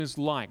is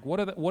like.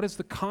 What is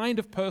the kind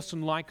of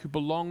person like who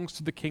belongs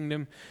to the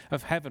kingdom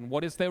of heaven?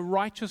 What is their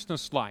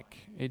righteousness like?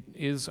 It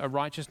is a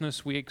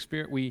righteousness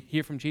we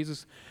hear from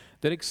Jesus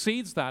that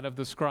exceeds that of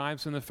the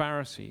scribes and the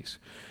Pharisees.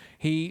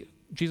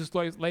 Jesus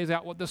lays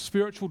out what the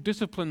spiritual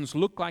disciplines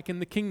look like in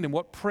the kingdom,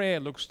 what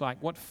prayer looks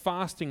like, what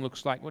fasting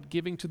looks like, what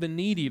giving to the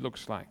needy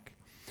looks like.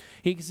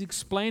 He's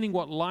explaining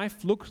what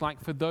life looks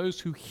like for those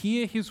who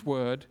hear his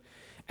word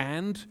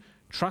and,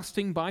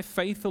 trusting by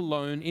faith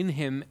alone in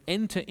him,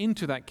 enter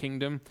into that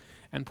kingdom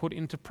and put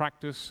into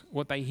practice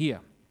what they hear.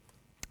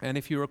 And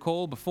if you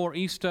recall, before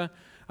Easter,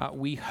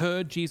 we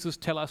heard Jesus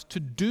tell us to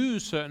do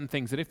certain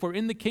things, that if we're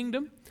in the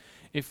kingdom,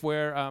 if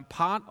we're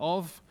part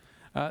of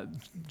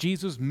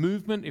Jesus'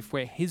 movement, if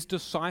we're his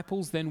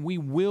disciples, then we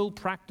will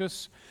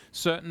practice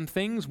certain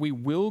things. We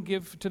will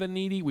give to the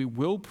needy, we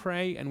will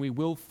pray, and we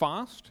will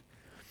fast.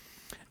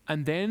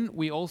 And then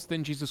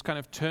Jesus kind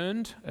of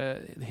turned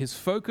his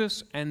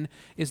focus and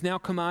is now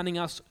commanding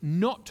us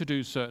not to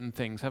do certain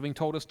things. Having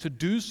told us to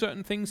do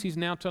certain things, he's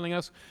now telling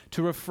us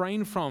to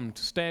refrain from,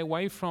 to stay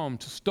away from,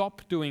 to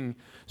stop doing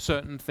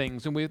certain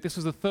things. And this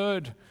is the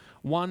third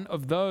one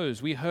of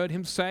those. We heard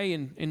him say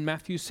in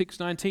Matthew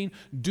 6:19,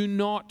 do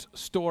not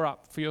store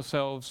up for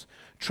yourselves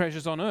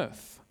treasures on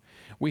earth.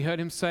 We heard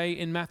him say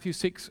in Matthew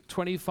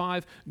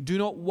 6:25, do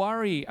not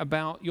worry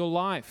about your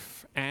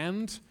life.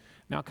 And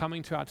now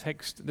coming to our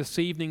text this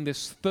evening,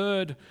 this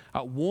third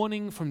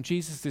warning from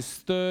Jesus, this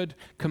third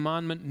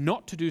commandment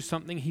not to do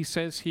something, he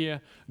says here,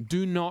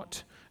 do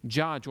not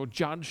judge or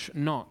judge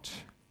not.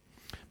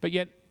 But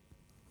yet,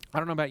 I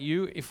don't know about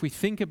you, if we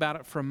think about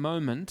it for a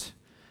moment,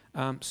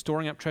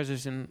 storing up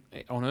treasures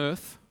on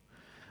earth,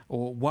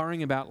 or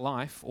worrying about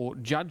life, or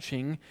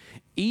judging,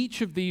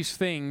 each of these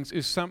things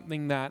is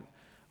something that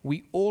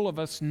all of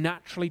us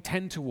naturally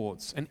tend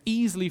towards and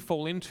easily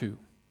fall into.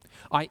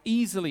 I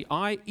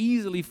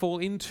easily fall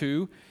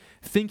into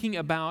thinking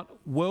about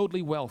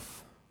worldly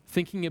wealth,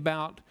 thinking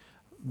about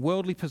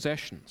worldly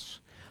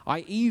possessions. I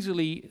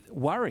easily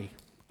worry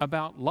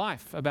about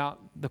life,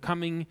 about the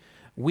coming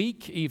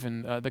week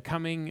even, the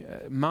coming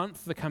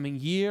month, the coming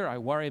year. I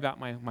worry about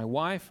my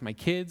wife, my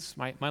kids,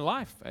 my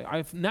life.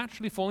 I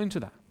naturally fall into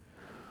that.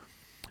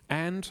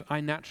 And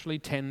I naturally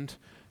tend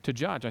to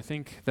judge. I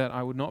think that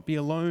I would not be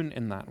alone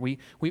in that. We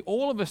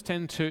all of us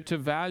tend to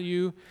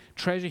value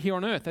treasure here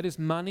on earth. That is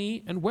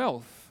money and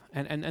wealth.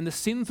 And the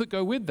sins that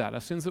go with that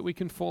are sins that we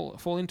can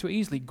fall into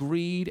easily.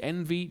 Greed,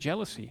 envy,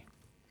 jealousy.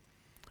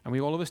 And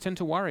all of us tend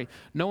to worry.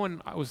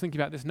 I was thinking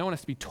about this, no one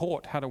has to be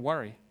taught how to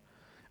worry.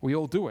 We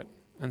all do it.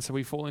 And so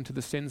we fall into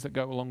the sins that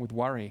go along with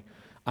worry.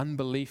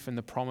 Unbelief in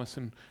the promise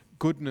and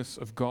goodness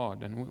of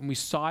God. And when we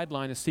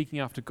sideline as seeking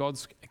after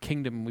God's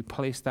kingdom, and we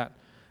place that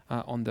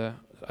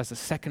as a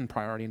second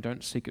priority and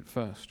don't seek it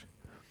first.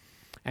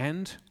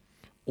 And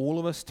all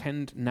of us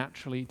tend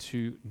naturally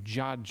to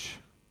judge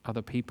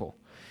other people.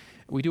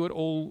 We do it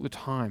all the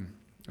time.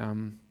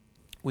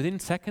 Within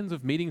seconds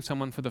of meeting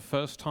someone for the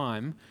first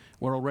time,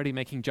 we're already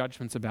making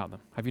judgments about them.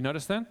 Have you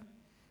noticed that?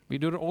 We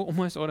do it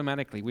almost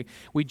automatically.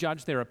 We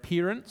judge their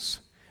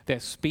appearance,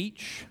 their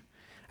speech,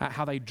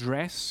 how they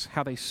dress,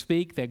 how they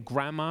speak, their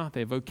grammar,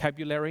 their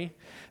vocabulary,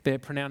 their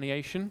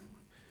pronunciation.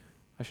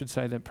 I should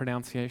say their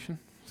pronunciation.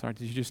 Sorry,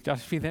 did you just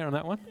judge me there on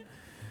that one?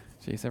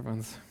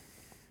 Jeez,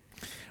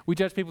 we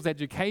judge people's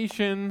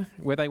education,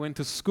 where they went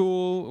to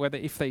school,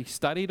 if they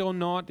studied or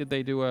not. Did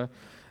they do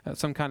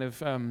some kind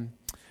of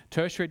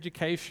tertiary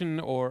education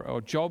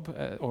or job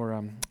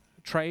or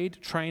trade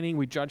training?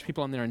 We judge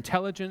people on their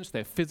intelligence,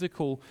 their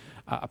physical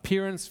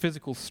appearance,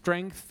 physical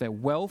strength, their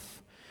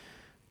wealth.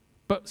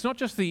 But it's not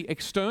just the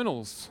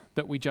externals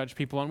that we judge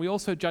people on. We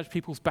also judge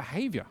people's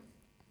behavior.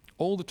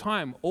 All the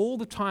time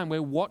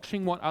we're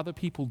watching what other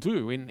people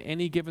do in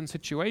any given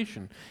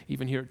situation.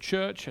 Even here at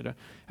church,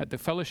 at the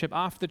fellowship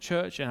after the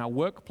church, in our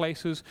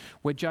workplaces,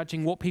 we're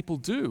judging what people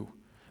do.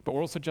 But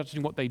we're also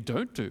judging what they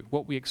don't do,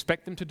 what we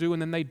expect them to do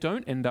and then they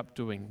don't end up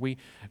doing.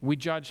 We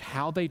judge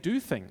how they do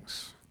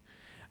things.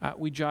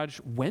 We judge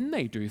when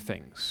they do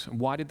things.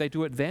 Why did they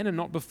do it then and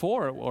not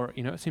before? Or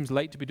it seems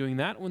late to be doing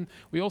that.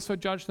 We also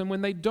judge them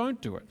when they don't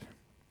do it.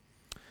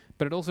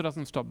 But it also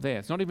doesn't stop there.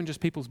 It's not even just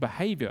people's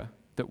behavior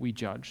that we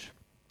judge.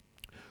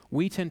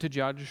 We tend to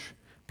judge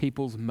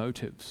people's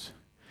motives.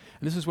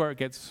 And this is where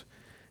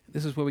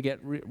we get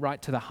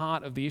right to the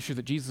heart of the issue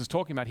that Jesus is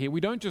talking about here. We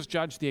don't just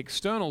judge the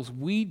externals,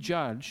 we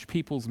judge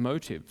people's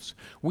motives.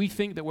 We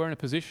think that we're in a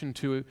position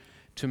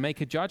to make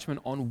a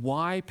judgment on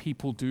why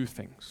people do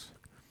things,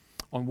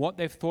 on what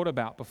they've thought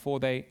about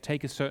before they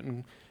take a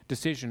certain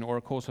decision or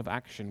a course of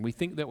action. We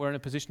think that we're in a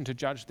position to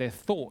judge their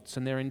thoughts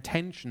and their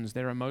intentions,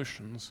 their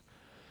emotions,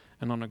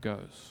 and on it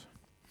goes.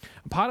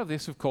 Part of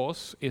this, of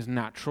course, is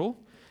natural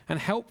and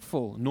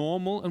helpful,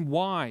 normal and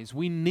wise.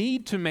 We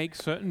need to make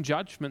certain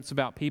judgments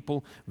about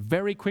people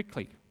very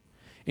quickly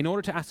in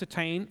order to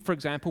ascertain, for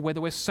example,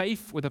 whether we're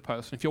safe with a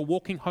person. If you're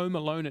walking home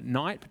alone at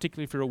night,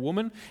 particularly if you're a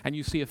woman, and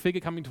you see a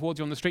figure coming towards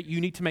you on the street, you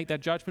need to make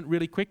that judgment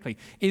really quickly.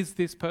 Is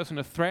this person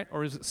a threat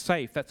or is it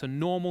safe? That's a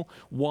normal,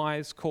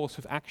 wise course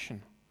of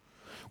action.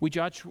 We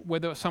judge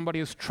whether somebody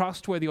is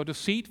trustworthy or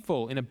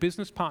deceitful in a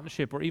business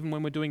partnership, or even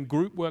when we're doing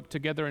group work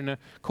together in a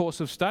course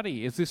of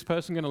study. Is this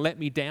person going to let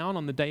me down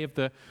on the day of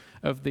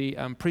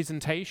the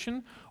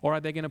presentation, or are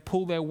they going to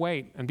pull their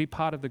weight and be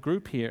part of the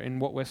group here in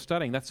what we're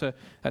studying? That's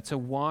a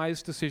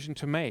wise decision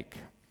to make.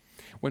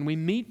 When we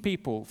meet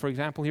people, for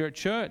example, here at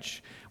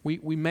church,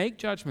 we make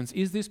judgments.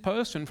 Is this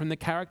person, from the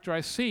character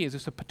I see, is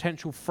this a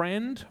potential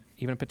friend,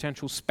 even a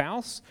potential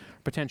spouse,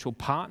 potential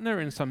partner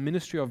in some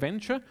ministry or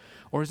venture?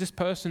 Or does this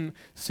person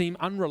seem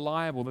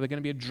unreliable, that they're going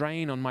to be a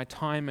drain on my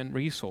time and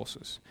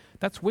resources?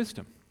 That's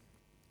wisdom.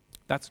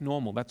 That's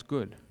normal. That's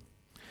good.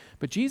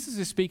 But Jesus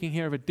is speaking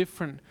here of a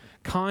different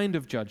kind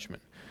of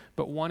judgment,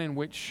 but one in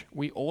which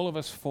all of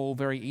us fall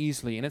very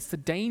easily. And it's the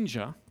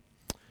danger,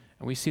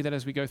 and we see that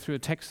as we go through the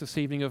text this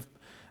evening, of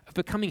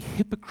becoming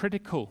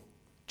hypocritical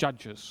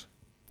judges.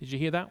 Did you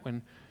hear that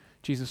when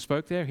Jesus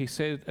spoke there? He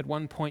said at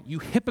one point, "You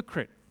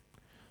hypocrite."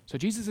 So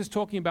Jesus is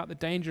talking about the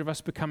danger of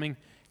us becoming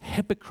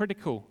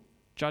hypocritical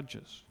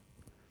judges.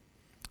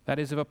 That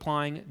is, of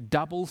applying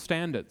double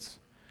standards.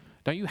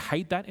 Don't you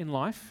hate that in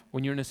life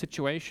when you're in a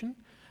situation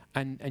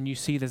and you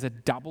see there's a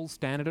double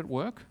standard at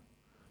work?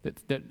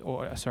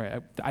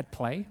 At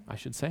play, I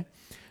should say.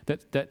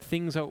 That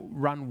things are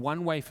run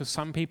one way for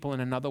some people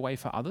and another way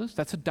for others.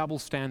 That's a double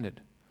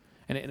standard.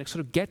 And it sort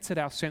of gets at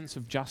our sense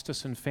of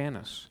justice and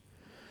fairness.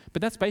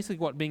 But that's basically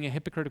what being a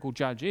hypocritical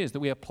judge is, that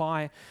we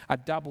apply a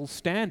double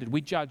standard.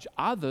 We judge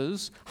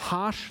others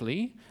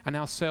harshly and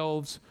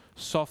ourselves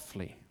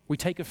softly. We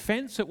take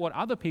offense at what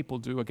other people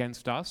do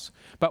against us,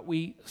 but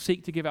we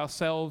seek to give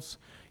ourselves,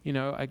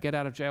 a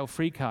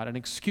get-out-of-jail-free card, an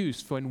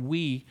excuse for when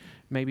we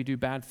maybe do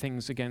bad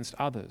things against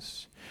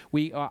others.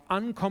 We are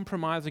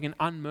uncompromising and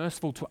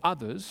unmerciful to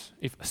others.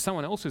 If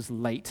someone else is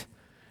late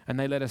and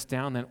they let us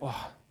down, then,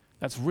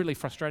 that's really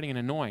frustrating and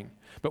annoying.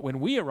 But when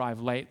we arrive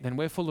late, then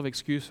we're full of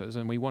excuses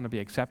and we want to be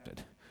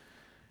accepted.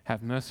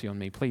 Have mercy on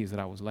me, please, that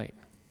I was late.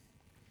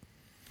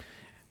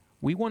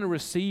 We want to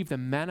receive the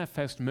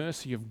manifest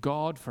mercy of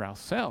God for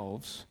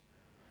ourselves,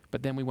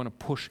 but then we want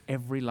to push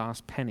every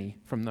last penny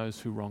from those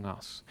who wrong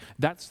us.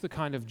 That's the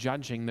kind of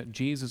judging that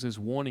Jesus is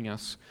warning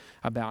us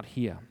about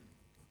here.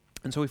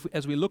 And so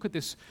as we look at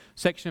this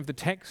section of the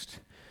text,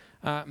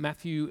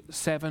 Matthew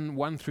 7,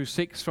 1 through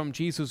 6, from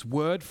Jesus'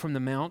 word from the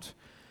Mount,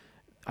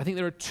 I think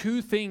there are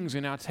two things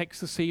in our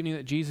text this evening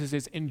that Jesus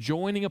is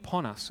enjoining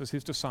upon us as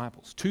his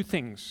disciples. Two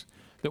things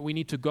that we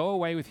need to go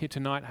away with here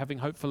tonight, having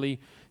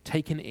hopefully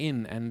taken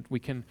in, and we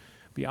can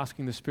be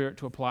asking the Spirit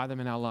to apply them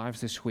in our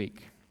lives this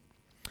week.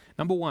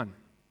 Number one,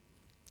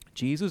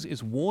 Jesus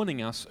is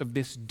warning us of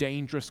this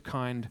dangerous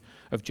kind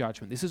of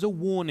judgment. This is a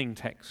warning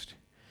text.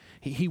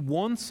 He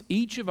wants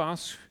each of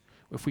us,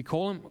 if we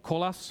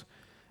call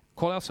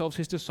ourselves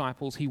his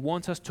disciples, he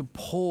wants us to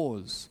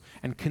pause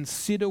and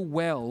consider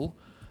well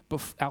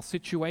our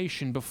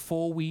situation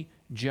before we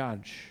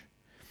judge.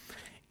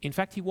 In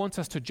fact, he wants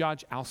us to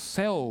judge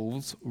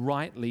ourselves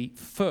rightly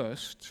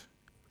first.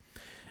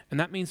 And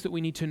that means that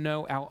we need to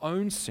know our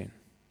own sin,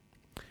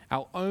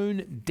 our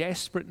own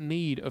desperate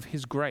need of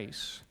his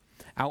grace,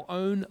 our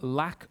own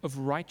lack of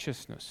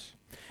righteousness,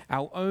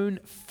 our own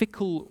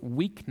fickle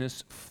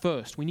weakness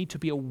first. We need to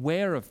be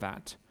aware of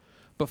that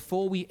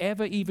before we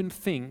ever even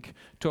think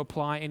to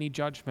apply any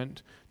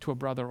judgment to a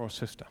brother or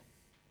sister.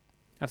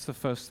 That's the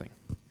first thing.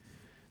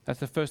 That's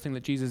the first thing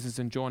that Jesus is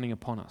enjoining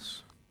upon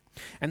us.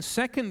 And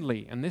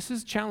secondly, and this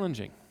is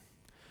challenging,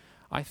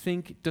 I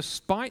think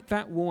despite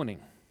that warning,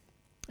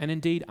 and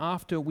indeed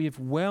after we have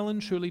well and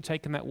truly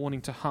taken that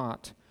warning to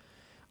heart,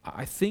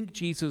 I think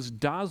Jesus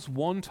does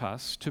want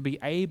us to be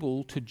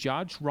able to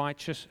judge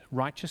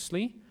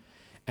righteously,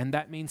 and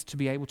that means to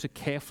be able to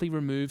carefully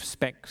remove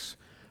specks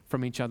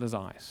from each other's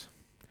eyes.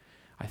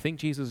 I think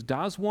Jesus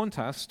does want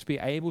us to be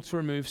able to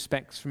remove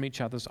specks from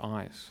each other's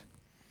eyes.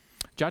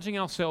 Judging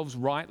ourselves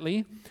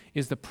rightly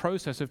is the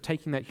process of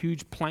taking that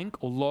huge plank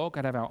or log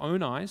out of our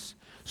own eyes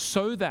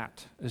so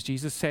that, as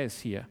Jesus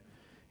says here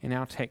in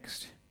our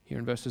text, here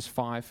in verses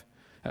 4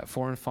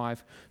 and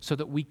 5, so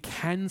that we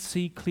can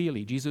see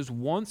clearly. Jesus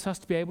wants us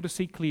to be able to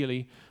see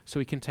clearly so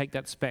we can take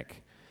that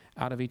speck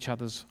out of each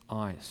other's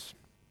eyes.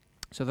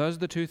 So those are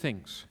the two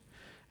things,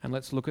 and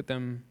let's look at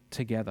them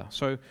together.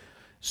 So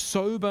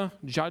sober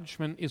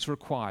judgment is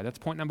required. That's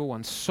point number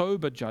one.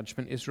 Sober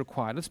judgment is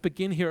required. Let's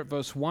begin here at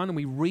verse 1 and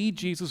we read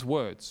Jesus'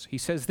 words. He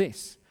says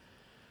this,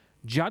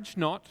 "Judge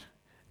not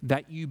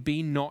that you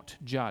be not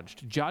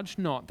judged. Judge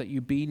not that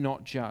you be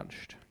not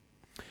judged."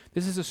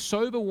 This is a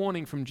sober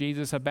warning from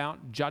Jesus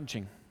about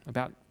judging,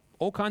 about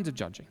all kinds of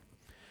judging.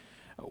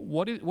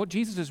 What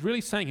Jesus is really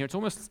saying here, it's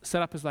almost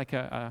set up as like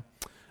a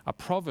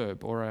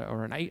proverb or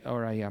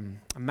a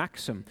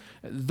maxim.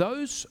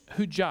 Those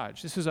who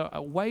judge, this is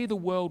a way the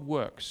world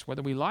works.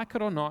 Whether we like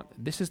it or not,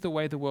 this is the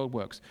way the world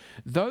works.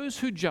 Those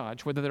who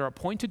judge, whether they're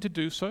appointed to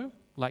do so,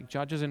 like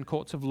judges in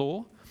courts of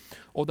law,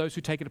 or those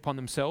who take it upon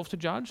themselves to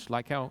judge,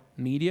 like our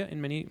media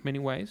in many, many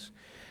ways,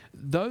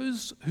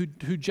 those who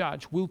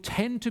judge will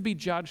tend to be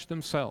judged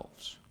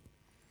themselves.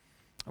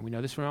 And we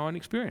know this from our own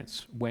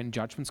experience. When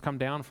judgments come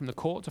down from the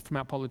courts or from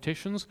our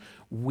politicians,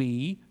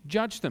 we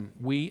judge them,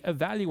 we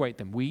evaluate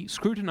them, we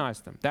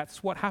scrutinize them.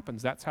 That's what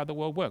happens. That's how the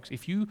world works.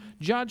 If you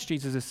judge,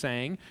 Jesus is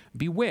saying,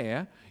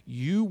 beware,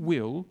 you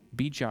will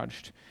be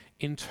judged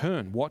in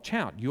turn. Watch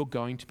out, you're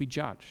going to be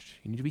judged.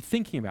 You need to be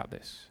thinking about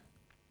this.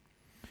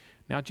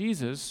 Now,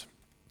 Jesus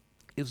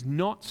is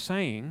not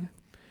saying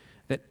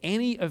that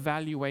any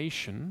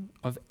evaluation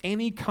of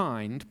any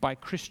kind by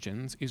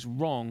Christians is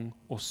wrong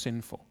or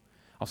sinful.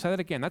 I'll say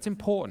that again. That's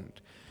important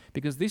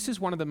because this is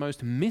one of the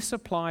most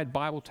misapplied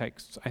Bible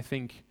texts, I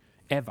think,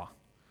 ever.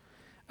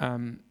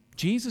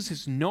 Jesus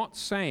is not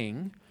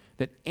saying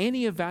that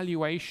any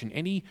evaluation,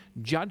 any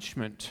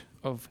judgment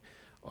of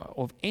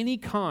any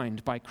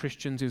kind by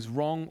Christians is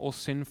wrong or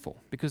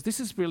sinful, because this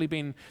has really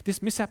been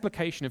this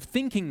misapplication of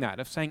thinking that,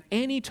 of saying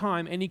any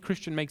time any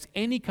Christian makes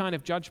any kind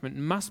of judgment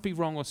must be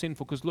wrong or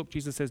sinful because look,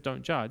 Jesus says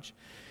don't judge.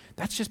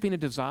 That's just been a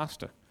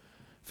disaster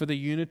for the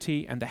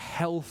unity and the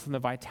health and the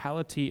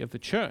vitality of the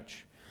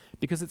church,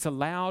 because it's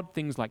allowed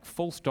things like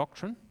false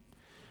doctrine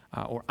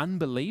or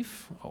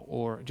unbelief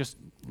or just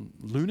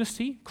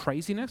lunacy,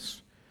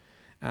 craziness,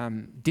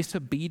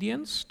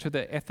 disobedience to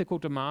the ethical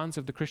demands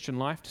of the Christian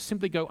life to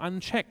simply go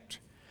unchecked.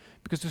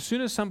 Because as soon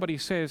as somebody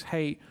says,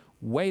 hey,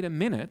 wait a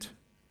minute,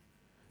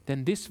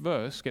 then this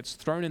verse gets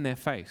thrown in their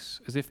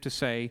face as if to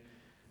say,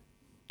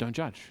 don't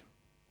judge.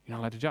 You're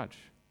not allowed to judge.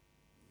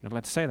 You're not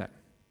allowed to say that.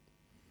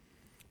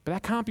 But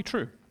that can't be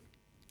true.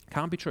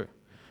 Can't be true.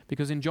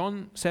 Because in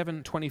John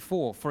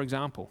 7:24, for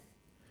example,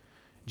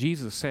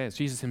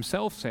 Jesus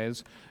himself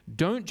says,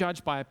 don't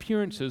judge by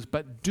appearances,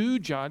 but do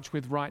judge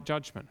with right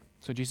judgment.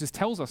 So Jesus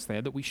tells us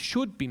there that we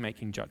should be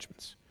making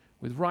judgments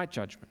with right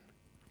judgment.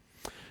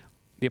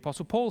 The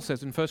Apostle Paul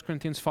says in 1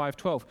 Corinthians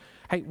 5:12,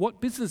 hey, what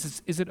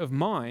business is it of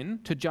mine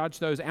to judge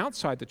those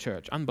outside the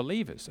church,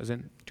 unbelievers, as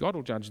in God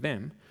will judge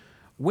them,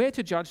 where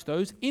to judge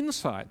those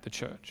inside the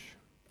church?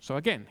 So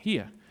again,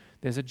 here,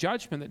 there's a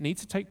judgment that needs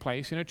to take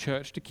place in a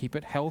church to keep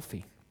it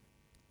healthy.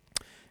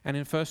 And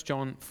in 1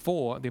 John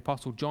 4, the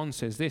Apostle John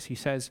says this. He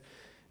says,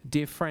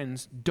 dear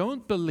friends,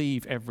 don't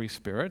believe every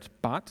spirit,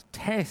 but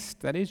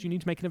test. That is, you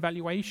need to make an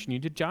evaluation. You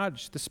need to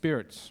judge the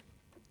spirits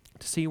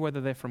to see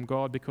whether they're from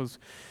God, because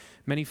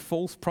many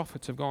false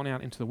prophets have gone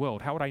out into the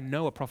world. How would I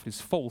know a prophet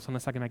is false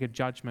unless I can make a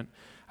judgment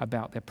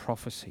about their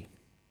prophecy?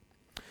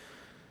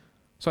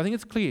 So I think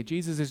it's clear.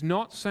 Jesus is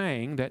not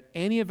saying that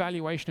any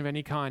evaluation of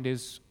any kind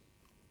is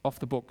off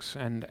the books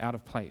and out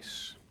of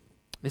place.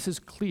 This is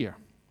clear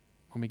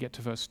when we get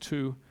to verse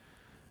 2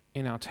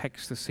 in our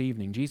text this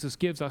evening. Jesus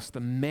gives us the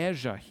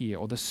measure here,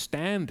 or the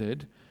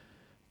standard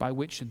by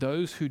which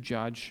those who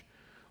judge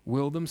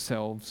will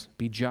themselves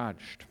be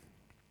judged.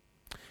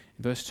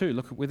 In verse 2,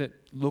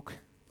 look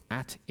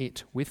at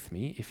it with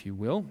me, if you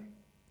will.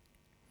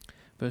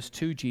 Verse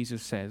 2,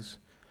 Jesus says,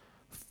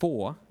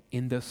 for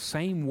in the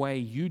same way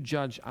you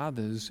judge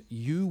others,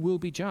 you will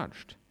be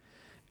judged.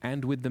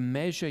 And with the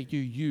measure you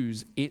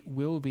use, it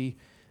will be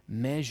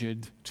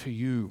measured to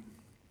you.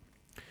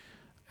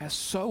 As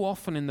so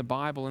often in the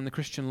Bible and the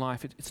Christian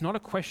life, it's not a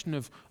question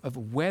of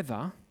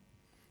whether.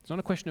 It's not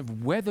a question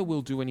of whether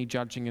we'll do any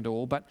judging at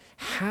all, but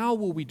how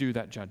will we do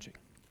that judging?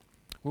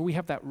 Will we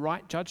have that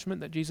right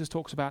judgment that Jesus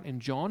talks about in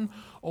John,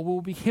 or will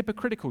we be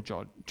hypocritical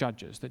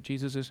judges that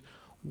Jesus is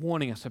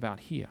warning us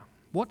about here?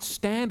 What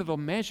standard or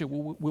measure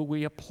will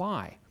we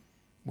apply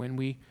when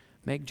we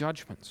make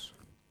judgments?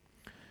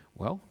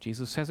 Well,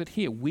 Jesus says it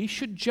here. We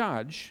should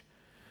judge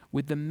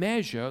with the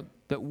measure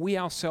that we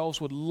ourselves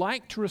would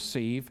like to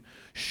receive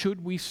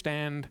should we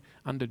stand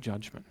under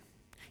judgment.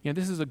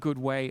 This is a good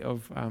way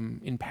of,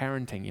 in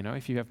parenting,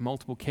 if you have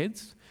multiple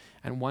kids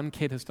and one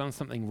kid has done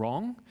something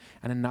wrong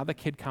and another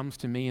kid comes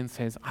to me and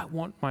says, I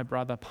want my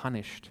brother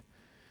punished.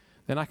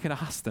 Then I can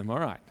ask them, all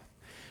right,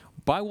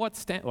 by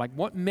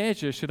what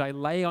measure should I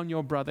lay on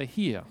your brother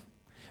here?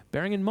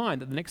 Bearing in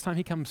mind that the next time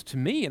he comes to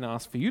me and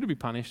asks for you to be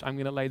punished, I'm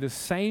going to lay the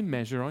same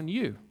measure on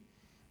you.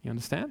 You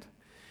understand?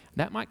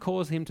 That might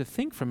cause him to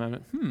think for a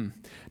moment,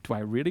 do I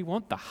really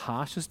want the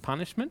harshest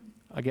punishment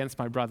against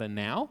my brother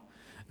now,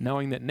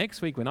 knowing that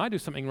next week when I do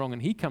something wrong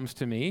and he comes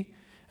to me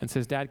and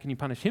says, Dad, can you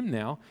punish him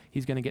now?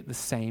 He's going to get the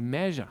same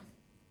measure.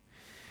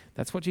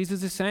 That's what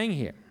Jesus is saying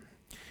here.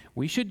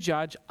 We should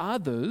judge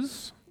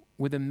others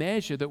with a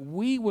measure that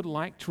we would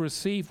like to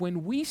receive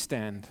when we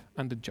stand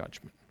under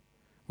judgment.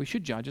 We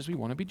should judge as we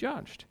want to be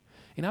judged.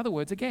 In other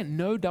words, again,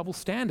 no double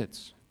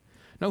standards,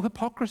 no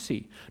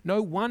hypocrisy,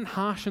 no one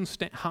harsh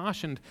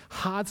and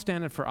hard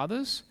standard for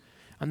others,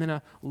 and then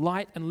a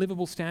light and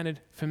livable standard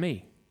for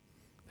me.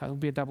 That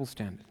would be a double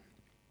standard.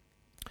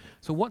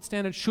 So what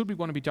standard should we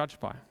want to be judged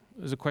by?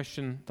 Is a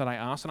question that I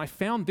asked, and I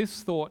found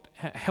this thought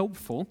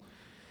helpful,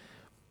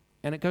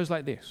 and it goes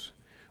like this.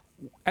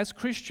 As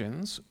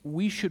Christians,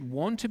 we should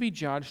want to be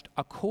judged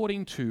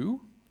according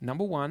to,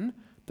 number one,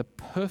 the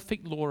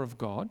perfect law of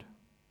God.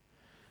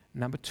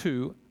 Number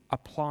two,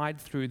 applied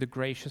through the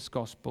gracious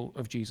gospel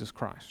of Jesus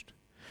Christ.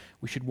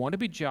 We should want to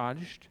be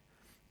judged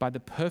by the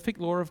perfect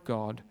law of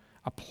God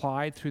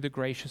applied through the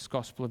gracious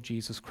gospel of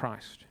Jesus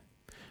Christ.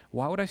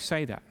 Why would I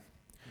say that?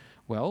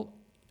 Well,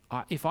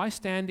 if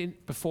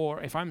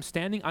I'm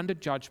standing under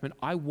judgment,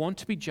 I want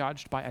to be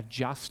judged by a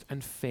just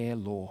and fair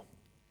law,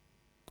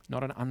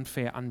 not an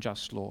unfair,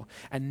 unjust law.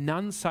 And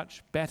none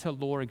such better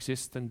law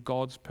exists than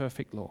God's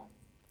perfect law.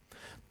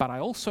 But I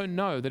also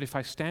know that if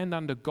I stand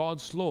under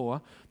God's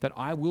law, that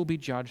I will be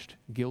judged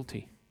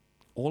guilty.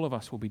 All of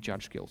us will be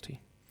judged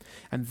guilty.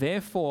 And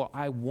therefore,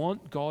 I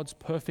want God's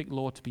perfect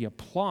law to be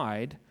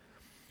applied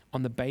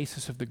on the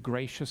basis of the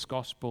gracious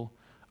gospel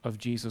of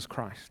Jesus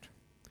Christ,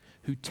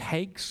 who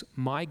takes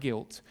my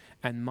guilt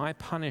and my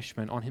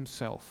punishment on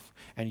himself,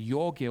 and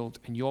your guilt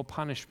and your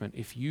punishment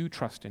if you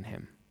trust in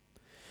him.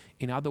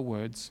 In other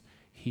words,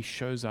 he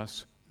shows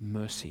us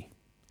mercy.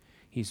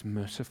 He's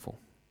merciful.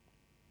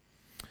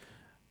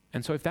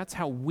 And so if that's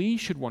how we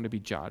should want to be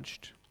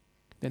judged,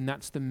 then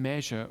that's the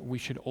measure we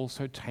should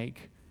also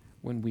take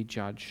when we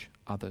judge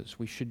others.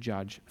 We should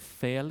judge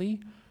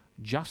fairly,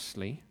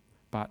 justly,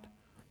 but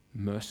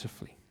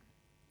mercifully.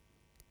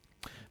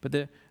 But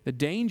the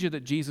danger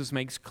that Jesus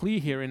makes clear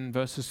here in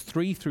verses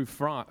 3 through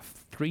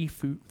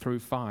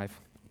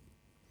 5.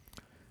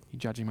 You're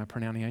judging my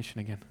pronunciation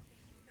again.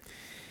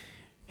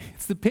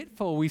 It's the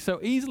pitfall we so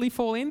easily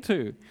fall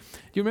into. Do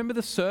you remember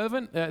the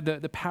servant,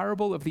 the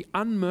parable of the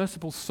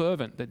unmerciful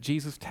servant that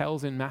Jesus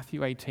tells in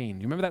Matthew 18?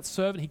 Do you remember that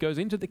servant? He goes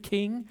into the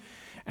king,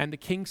 and the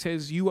king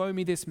says, "You owe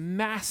me this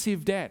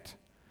massive debt."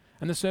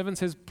 And the servant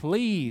says,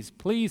 "Please,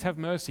 please have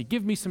mercy.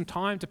 Give me some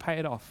time to pay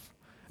it off."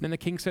 And then the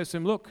king says to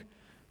him, "Look,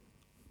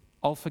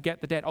 I'll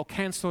forget the debt. I'll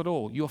cancel it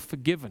all. You're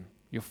forgiven.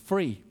 You're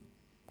free.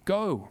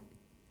 Go."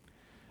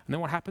 And then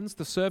what happens?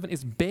 The servant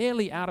is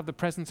barely out of the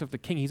presence of the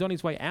king. He's on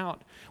his way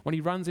out when he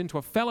runs into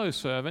a fellow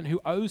servant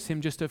who owes him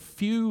just a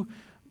few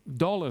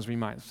dollars, we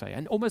might say,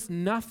 and almost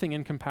nothing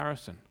in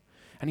comparison.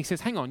 And he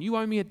says, "Hang on, you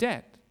owe me a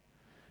debt."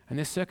 And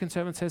this second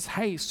servant says,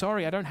 "Hey,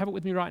 sorry, I don't have it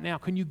with me right now.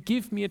 Can you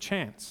give me a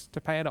chance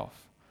to pay it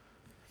off?"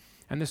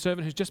 And the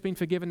servant who's just been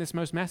forgiven this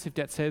most massive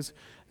debt says,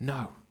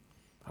 "No,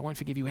 I won't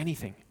forgive you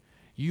anything.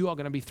 You are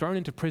going to be thrown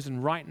into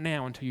prison right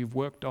now until you've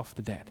worked off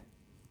the debt."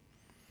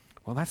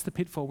 Well, that's the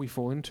pitfall we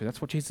fall into.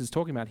 That's what Jesus is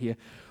talking about here.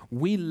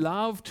 We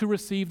love to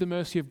receive the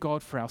mercy of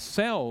God for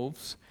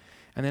ourselves,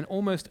 and then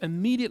almost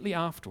immediately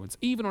afterwards,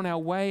 even on our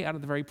way out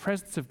of the very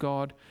presence of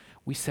God,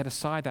 we set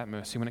aside that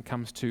mercy when it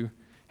comes to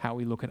how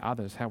we look at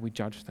others, how we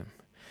judge them.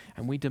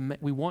 And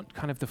we want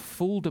kind of the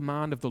full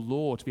demand of the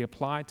law to be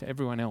applied to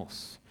everyone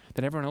else,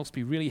 that everyone else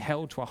be really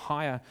held to a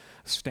higher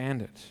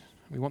standard.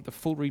 We want the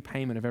full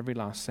repayment of every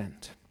last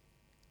cent.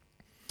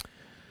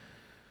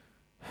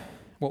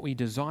 What we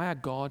desire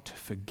God to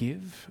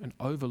forgive and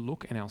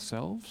overlook in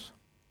ourselves,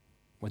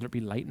 whether it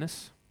be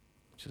lateness,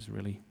 which is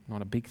really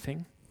not a big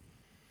thing,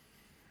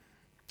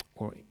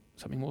 or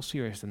something more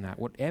serious than that,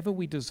 whatever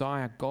we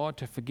desire God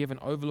to forgive and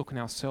overlook in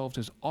ourselves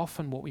is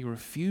often what we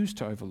refuse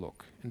to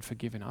overlook and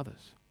forgive in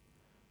others.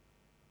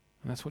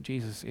 And that's what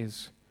Jesus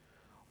is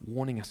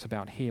warning us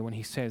about here when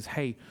he says,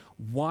 "Hey,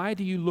 why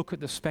do you look at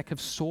the speck of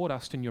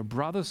sawdust in your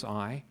brother's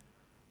eye,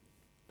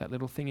 that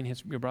little thing in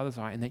your brother's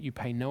eye, and that you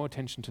pay no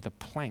attention to the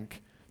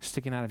plank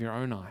sticking out of your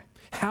own eye?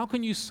 How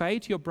can you say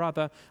to your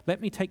brother,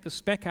 'Let me take the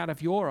speck out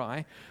of your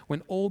eye,'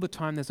 when all the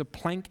time there's a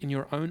plank in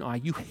your own eye?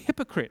 You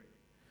hypocrite!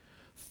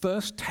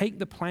 First take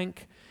the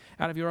plank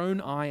out of your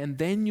own eye, and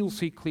then you'll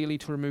see clearly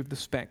to remove the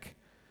speck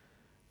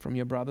from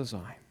your brother's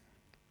eye."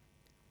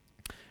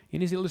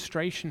 In his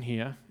illustration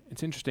here,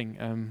 it's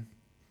interesting.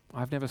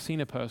 I've never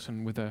seen a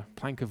person with a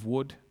plank of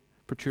wood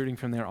protruding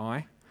from their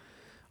eye.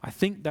 I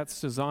think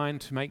that's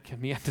designed to make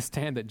me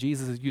understand that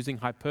Jesus is using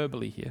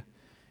hyperbole here.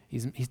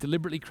 He's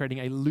deliberately creating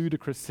a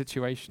ludicrous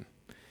situation.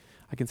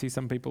 I can see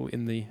some people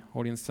in the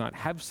audience tonight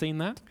have seen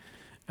that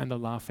and are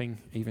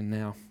laughing even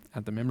now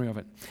at the memory of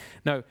it.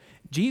 No,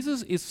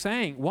 Jesus is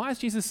saying, why does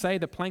Jesus say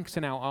the plank's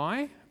in our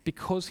eye?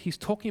 Because he's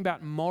talking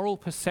about moral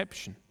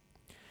perception.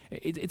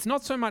 It's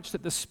not so much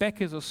that the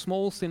speck is a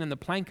small sin and the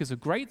plank is a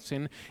great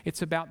sin.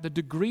 It's about the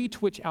degree to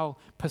which our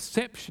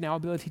perception, our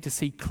ability to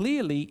see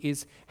clearly,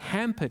 is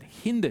hampered,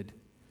 hindered,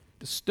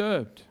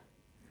 disturbed.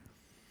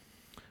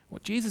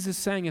 What Jesus is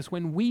saying is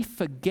when we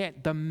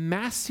forget the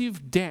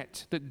massive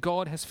debt that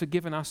God has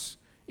forgiven us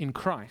in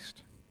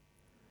Christ,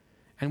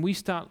 and we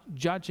start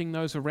judging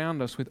those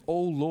around us with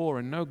all law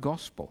and no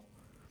gospel,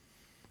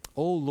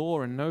 all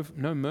law and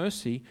no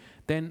mercy,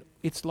 then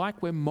it's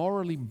like we're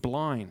morally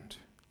blind.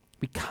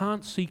 We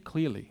can't see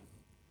clearly.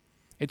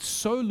 It's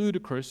so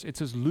ludicrous.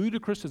 It's as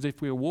ludicrous as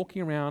if we were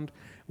walking around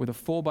with a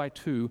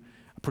 4x2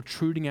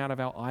 protruding out of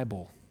our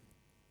eyeball.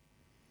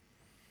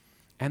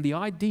 And the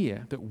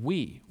idea that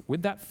we,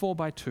 with that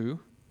 4x2,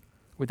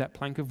 with that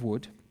plank of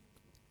wood,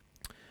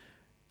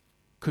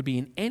 could be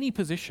in any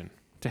position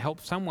to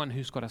help someone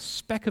who's got a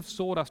speck of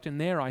sawdust in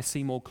their eye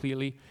see more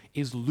clearly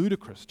is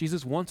ludicrous.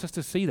 Jesus wants us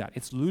to see that.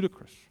 It's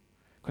ludicrous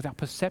because our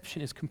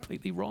perception is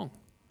completely wrong.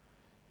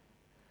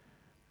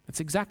 It's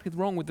exactly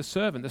wrong with the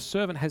servant. The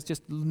servant has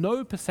just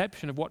no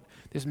perception of what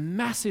this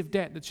massive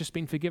debt that's just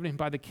been forgiven him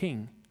by the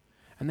king.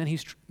 And then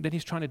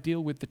he's trying to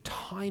deal with the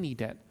tiny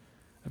debt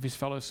of his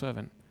fellow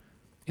servant.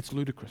 It's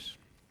ludicrous.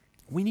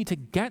 We need to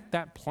get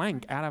that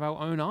plank out of our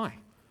own eye.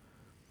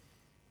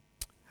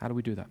 How do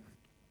we do that?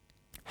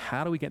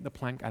 how do we get the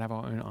plank out of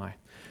our own eye?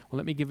 Well,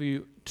 let me give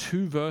you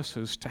two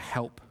verses to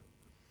help.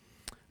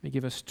 Let me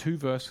give us two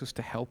verses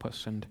to help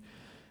us. And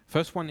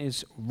first one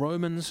is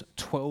Romans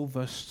 12,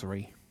 verse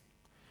 3.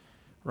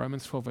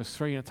 Romans 12, verse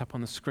 3, and it's up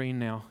on the screen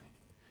now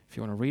if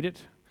you want to read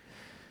it.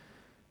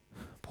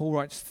 Paul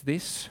writes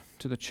this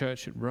to the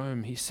church at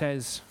Rome. He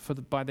says,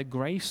 by the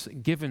grace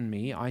given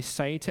me, I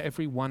say to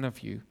every one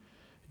of you,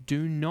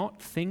 do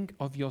not think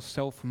of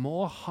yourself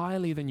more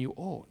highly than you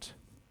ought,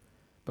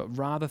 but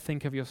rather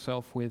think of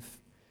yourself with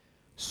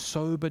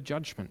sober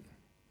judgment,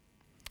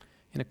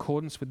 in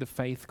accordance with the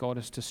faith God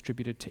has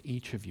distributed to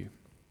each of you.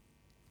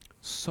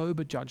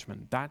 Sober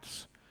judgment,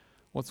 that's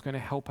what's going to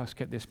help us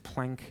get this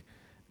plank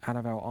out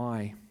of our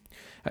eye.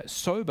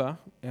 Sober,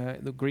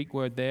 the Greek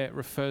word there,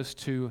 refers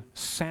to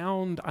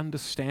sound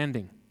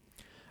understanding,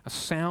 a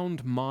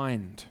sound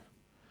mind,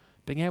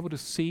 being able to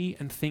see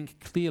and think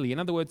clearly. In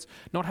other words,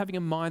 not having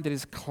a mind that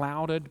is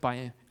clouded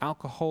by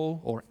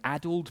alcohol or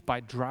addled by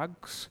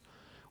drugs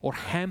or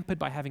hampered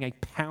by having a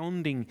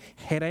pounding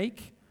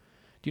headache.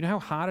 Do you know how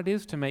hard it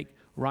is to make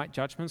right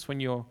judgments when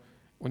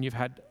you've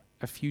had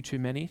a few too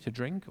many to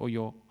drink, or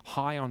you're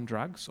high on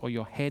drugs, or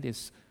your head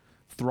is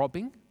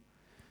throbbing?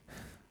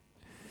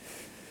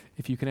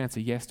 If you can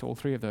answer yes to all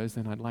three of those,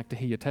 then I'd like to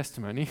hear your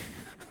testimony.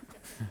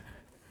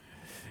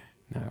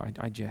 No,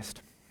 I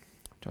jest.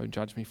 Don't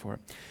judge me for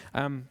it.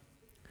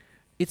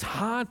 It's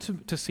hard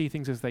to see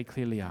things as they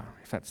clearly are,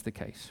 if that's the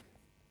case.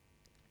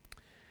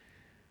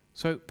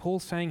 So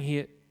Paul's saying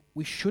here,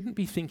 we shouldn't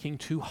be thinking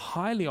too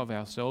highly of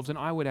ourselves, and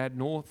I would add,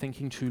 nor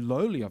thinking too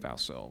lowly of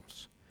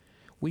ourselves.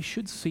 We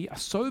should see, a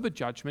sober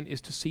judgment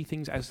is to see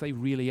things as they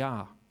really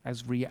are,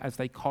 as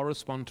they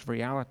correspond to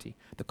reality,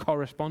 the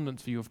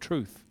correspondence view of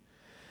truth.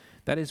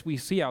 That is, we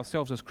see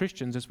ourselves as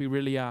Christians as we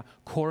really are,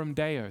 coram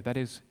Deo, that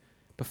is,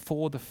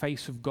 before the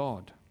face of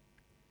God.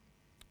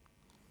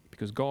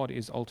 Because God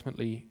is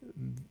ultimately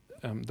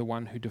the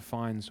one who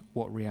defines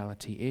what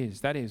reality is.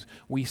 That is,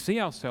 we see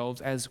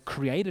ourselves as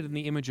created in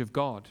the image of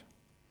God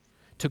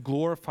to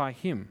glorify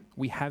Him.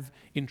 We have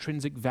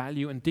intrinsic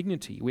value and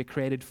dignity. We're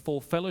created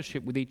for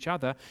fellowship with each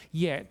other,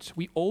 yet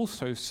we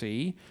also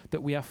see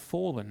that we are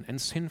fallen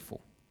and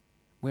sinful.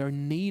 We're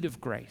in need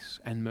of grace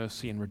and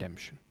mercy and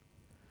redemption.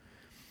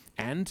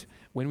 And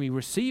when we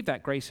receive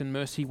that grace and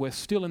mercy, we're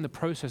still in the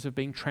process of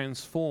being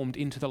transformed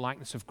into the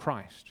likeness of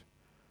Christ.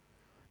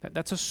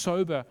 That's a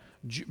sober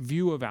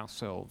view of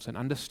ourselves, an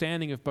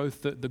understanding of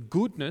both the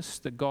goodness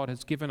that God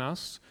has given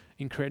us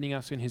in creating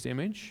us in His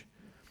image,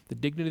 the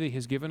dignity that He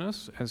has given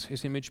us as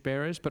His image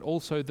bearers, but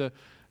also the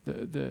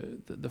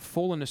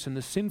fallenness and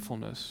the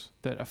sinfulness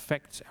that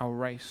affects our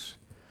race.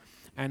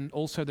 And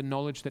also the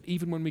knowledge that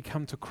even when we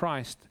come to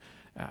Christ,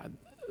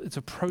 it's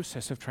a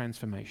process of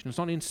transformation. It's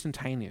not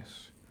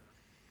instantaneous.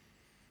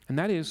 And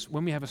that is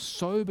when we have a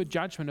sober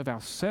judgment of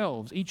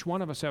ourselves, each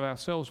one of us of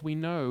ourselves, we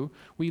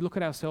look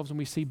at ourselves and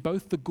we see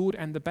both the good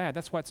and the bad.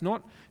 That's why it's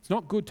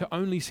not good to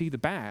only see the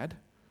bad,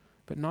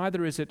 but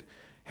neither is it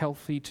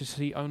healthy to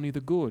see only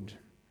the good.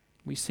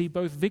 We see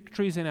both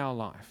victories in our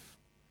life,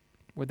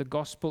 where the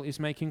gospel is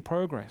making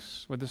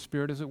progress, where the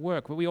Spirit is at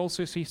work, but we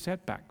also see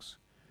setbacks.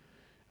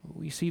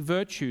 We see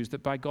virtues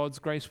that by God's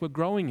grace we're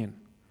growing in.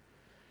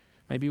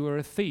 Maybe we're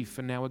a thief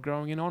and now we're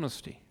growing in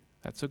honesty.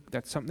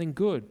 That's something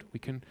good.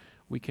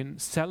 We can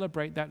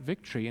celebrate that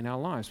victory in our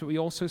lives. But we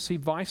also see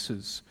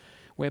vices,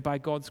 where by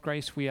God's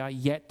grace we are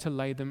yet to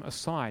lay them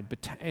aside,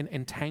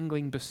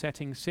 entangling,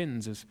 besetting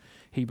sins, as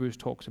Hebrews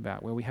talks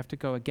about, where we have to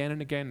go again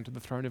and again to the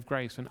throne of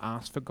grace and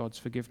ask for God's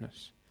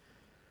forgiveness.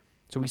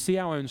 So we see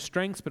our own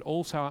strengths, but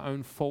also our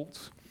own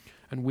faults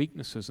and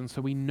weaknesses. And so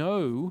we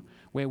know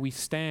where we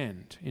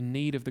stand in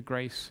need of the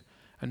grace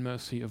and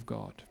mercy of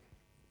God.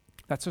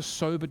 That's a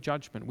sober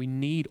judgment.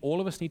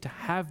 All of us need to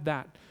have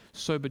that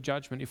sober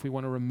judgment if we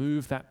want to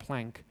remove that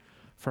plank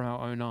from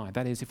our own eye.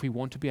 That is, if we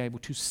want to be able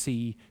to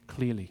see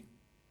clearly.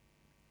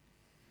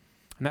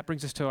 And that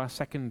brings us to our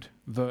second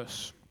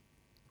verse.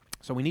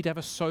 So we need to have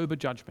a sober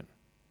judgment.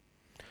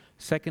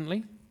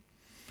 Secondly,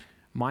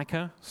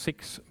 Micah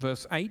 6,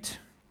 verse 8.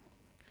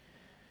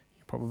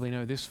 You probably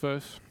know this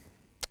verse,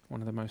 one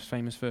of the most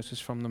famous verses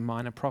from the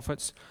minor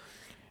prophets.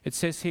 It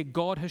says here,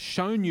 God has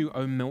shown you,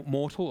 O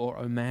mortal or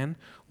O man,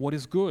 what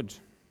is good.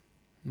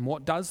 And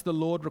what does the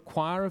Lord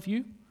require of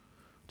you?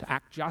 To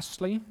act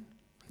justly,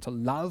 to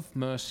love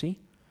mercy,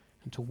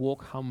 and to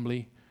walk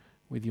humbly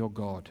with your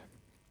God.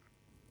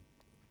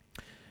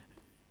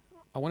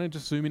 I want to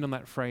just zoom in on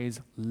that phrase,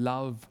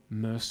 love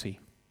mercy,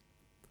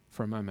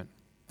 for a moment.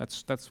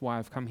 That's why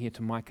I've come here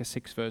to Micah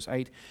 6, verse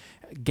 8.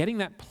 Getting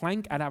that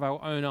plank out of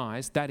our own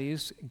eyes, that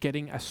is,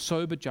 getting a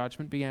sober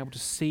judgment, being able to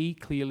see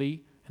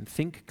clearly and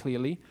think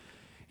clearly,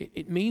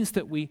 it means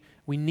that we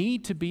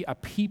need to be a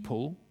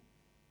people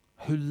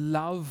who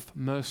love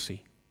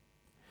mercy.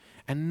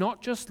 And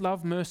not just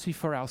love mercy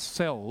for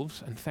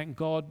ourselves, and thank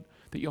God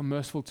that you're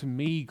merciful to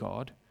me,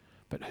 God,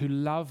 but who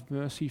love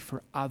mercy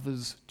for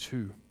others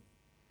too.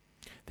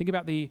 Think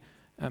about the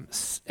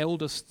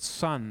eldest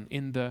son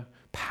in the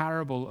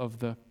parable of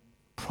the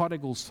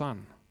prodigal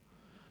son.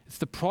 It's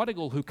the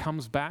prodigal who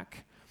comes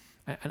back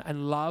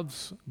and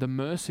loves the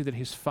mercy that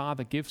his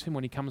father gives him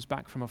when he comes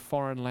back from a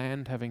foreign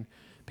land, having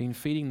been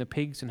feeding the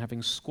pigs and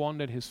having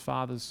squandered his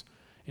father's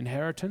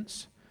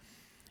inheritance.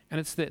 And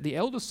it's the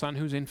eldest son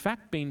who's in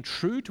fact been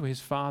true to his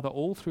father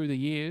all through the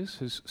years,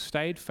 has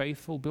stayed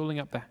faithful, building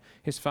up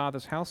his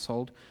father's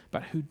household,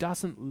 but who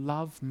doesn't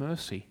love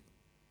mercy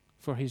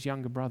for his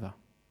younger brother.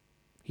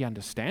 He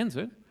understands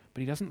it,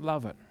 but he doesn't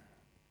love it.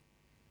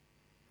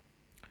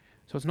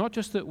 So it's not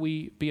just that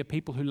we be a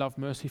people who love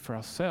mercy for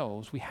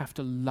ourselves, we have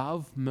to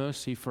love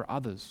mercy for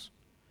others.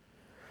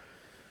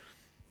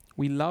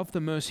 We love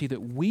the mercy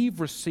that we've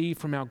received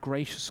from our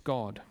gracious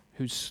God,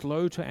 who's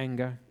slow to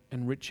anger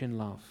and rich in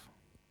love.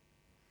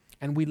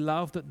 And we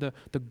love that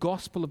the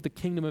gospel of the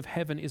kingdom of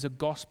heaven is a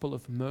gospel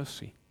of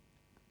mercy.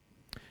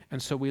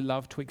 And so we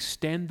love to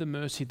extend the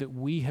mercy that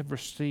we have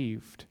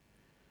received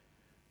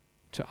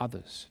to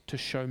others, to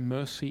show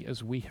mercy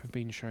as we have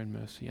been shown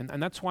mercy.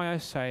 And that's why I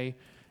say,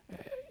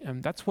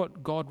 that's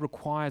what God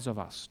requires of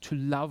us, to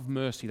love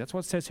mercy. That's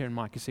what it says here in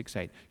Micah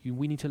 6:8.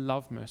 We need to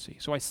love mercy.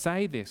 So I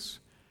say this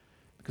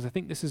because I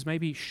think this is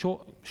maybe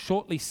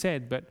shortly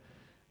said, but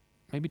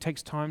maybe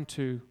takes time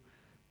to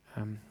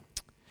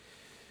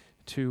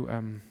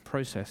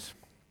process,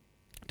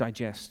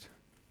 digest,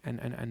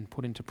 and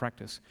put into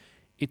practice.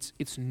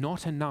 It's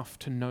not enough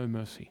to know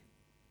mercy.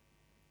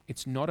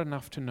 It's not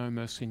enough to know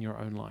mercy in your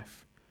own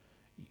life.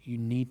 You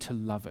need to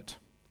love it.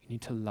 You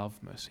need to love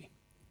mercy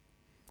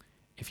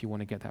if you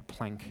want to get that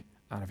plank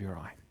out of your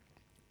eye.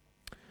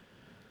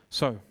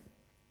 So,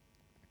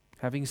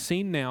 having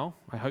seen now,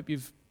 I hope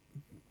you've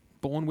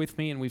borne with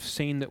me and we've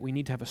seen that we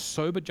need to have a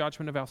sober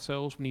judgment of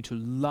ourselves. We need to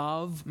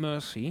love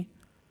mercy.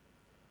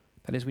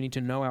 That is, we need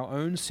to know our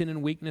own sin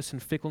and weakness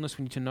and fickleness.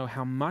 We need to know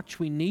how much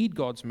we need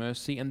God's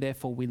mercy, and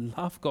therefore we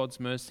love God's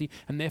mercy,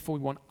 and therefore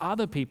we want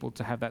other people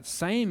to have that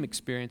same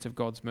experience of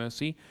God's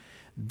mercy.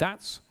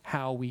 That's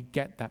how we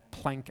get that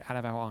plank out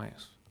of our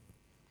eyes.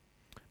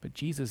 But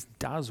Jesus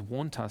does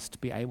want us to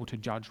be able to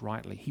judge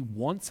rightly. He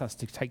wants us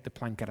to take the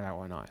plank out of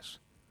our own eyes.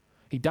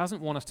 He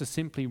doesn't want us to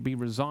simply be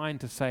resigned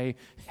to say,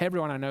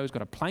 everyone I know has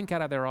got a plank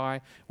out of their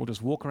eye, we'll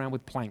just walk around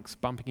with planks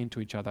bumping into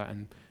each other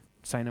and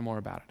say no more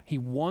about it. He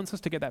wants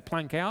us to get that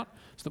plank out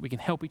so that we can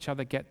help each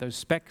other get those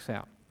specks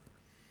out.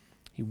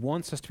 He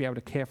wants us to be able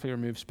to carefully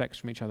remove specks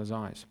from each other's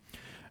eyes.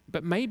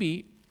 But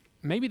maybe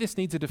this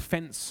needs a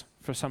defense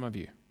for some of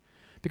you.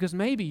 Because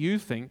maybe you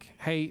think,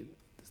 hey,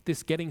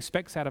 this getting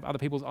specks out of other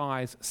people's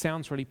eyes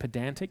sounds really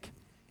pedantic,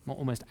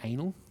 almost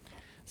anal.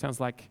 Sounds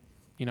like,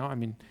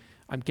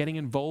 I'm getting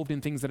involved in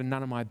things that are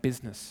none of my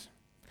business.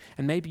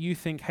 And maybe you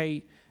think,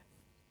 hey,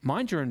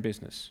 mind your own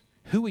business.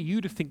 Who are you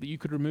to think that you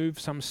could remove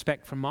some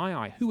speck from my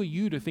eye? Who are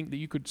you to think that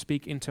you could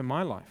speak into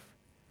my life?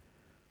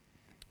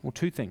 Well,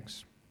 two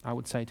things I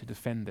would say to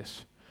defend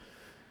this.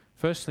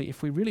 Firstly,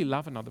 if we really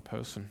love another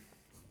person,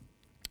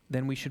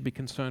 then we should be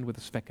concerned with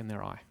a speck in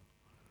their eye.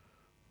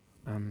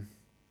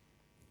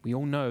 We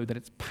all know that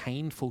it's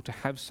painful to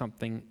have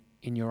something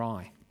in your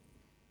eye,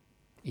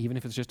 even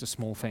if it's just a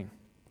small thing.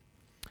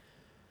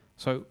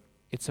 So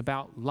it's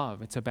about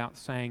love. It's about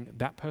saying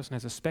that person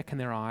has a speck in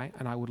their eye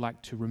and I would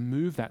like to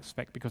remove that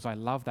speck because I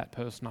love that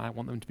person and I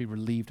want them to be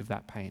relieved of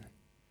that pain.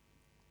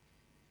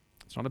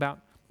 It's not about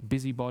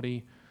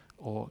busybody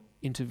or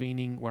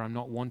intervening where I'm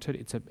not wanted.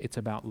 It's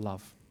about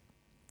love.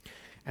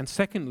 And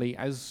secondly,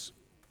 as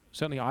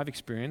certainly I've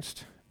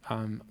experienced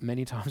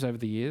many times over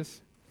the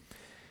years,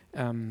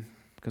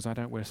 because I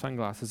don't wear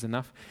sunglasses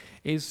enough,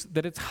 is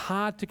that it's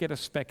hard to get a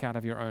speck out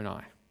of your own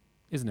eye,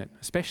 isn't it?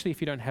 Especially if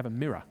you don't have a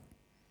mirror.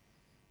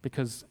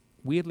 Because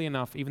weirdly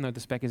enough, even though the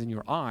speck is in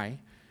your eye,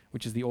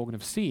 which is the organ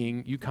of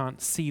seeing, you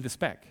can't see the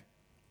speck.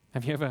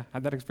 Have you ever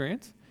had that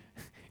experience?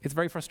 It's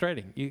very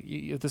frustrating.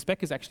 The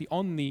speck is actually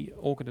on the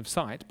organ of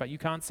sight, but you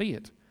can't see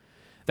it.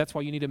 That's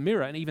why you need a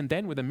mirror. And even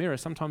then with a mirror,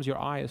 sometimes your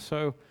eye is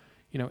so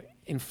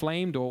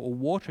inflamed or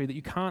watery that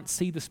you can't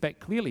see the speck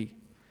clearly.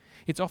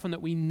 It's often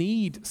that we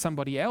need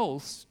somebody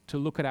else to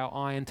look at our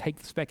eye and take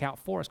the speck out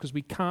for us because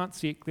we can't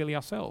see it clearly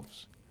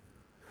ourselves.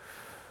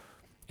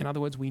 In other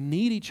words, we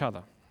need each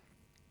other.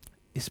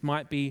 It's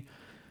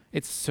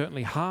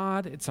certainly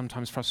hard, it's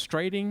sometimes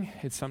frustrating,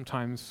 it's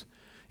sometimes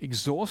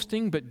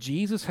exhausting, but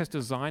Jesus has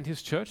designed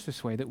his church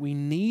this way, that we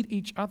need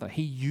each other.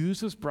 He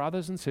uses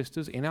brothers and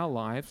sisters in our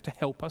lives to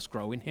help us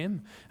grow in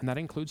him, and that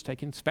includes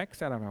taking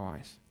specks out of our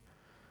eyes.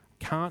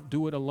 Can't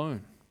do it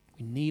alone.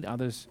 We need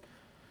others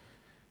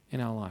in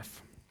our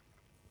life.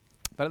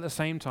 But at the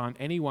same time,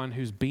 anyone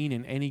who's been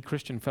in any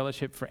Christian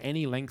fellowship for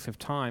any length of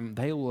time,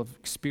 they will have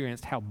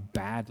experienced how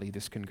badly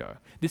this can go.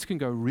 This can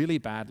go really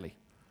badly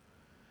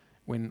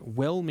when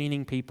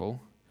well-meaning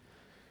people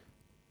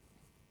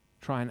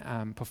try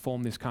and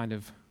perform this kind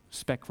of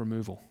speck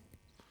removal.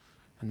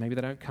 And maybe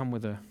they don't come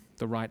with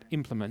the right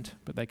implement,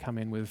 but they come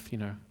in with,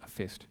 a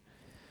fist.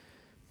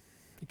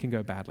 It can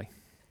go badly.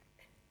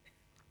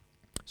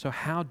 So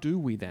how do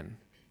we then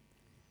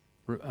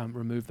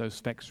remove those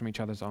specks from each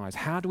other's eyes?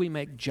 How do we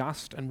make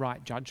just and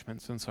right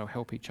judgments and so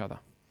help each other?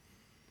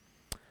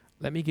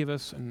 Let me give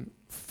us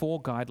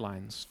 4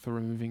 guidelines for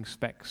removing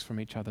specks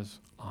from each other's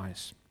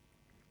eyes.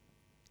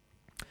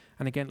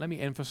 And again, let me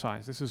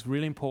emphasize, this is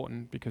really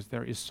important because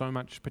there is so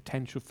much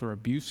potential for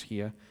abuse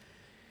here.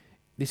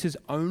 This is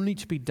only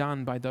to be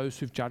done by those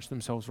who've judged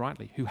themselves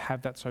rightly, who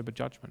have that sober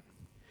judgment.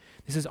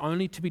 This is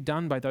only to be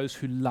done by those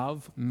who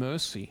love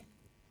mercy,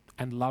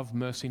 and love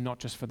mercy not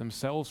just for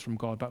themselves from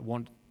God, but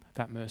want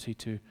that mercy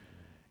to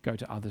go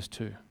to others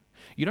too.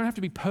 You don't have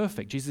to be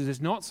perfect. Jesus is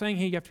not saying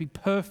here you have to be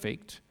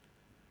perfect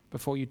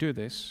before you do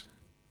this.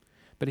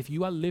 But if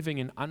you are living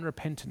in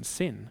unrepentant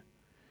sin,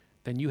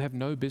 then you have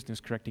no business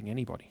correcting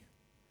anybody.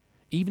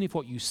 Even if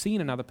what you see in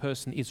another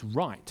person is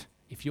right,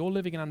 if you're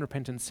living in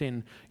unrepentant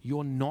sin,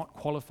 you're not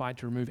qualified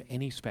to remove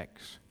any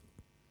specks.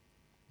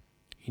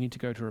 You need to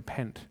go to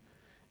repent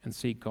and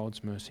seek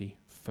God's mercy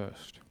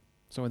first.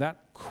 So with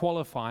that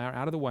qualifier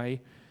out of the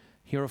way,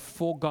 here are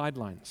 4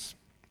 guidelines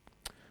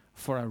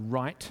for a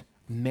right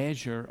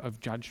measure of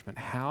judgment.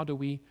 How do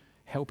we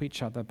help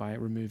each other by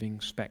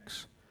removing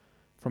specks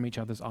from each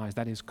other's eyes?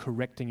 That is,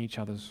 correcting each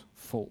other's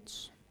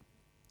faults.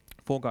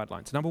 4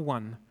 guidelines. Number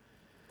 1,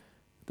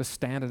 the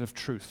standard of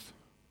truth.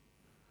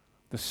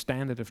 The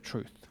standard of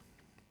truth.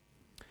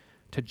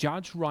 To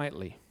judge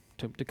rightly,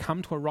 to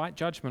come to a right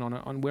judgment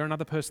on where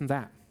another person's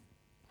at,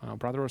 a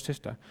brother or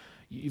sister,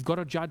 you've got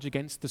to judge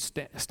against the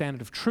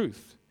standard of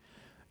truth.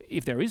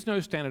 If there is no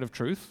standard of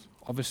truth,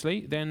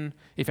 obviously, then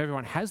if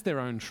everyone has their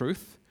own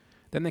truth,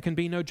 then there can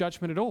be no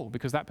judgment at all,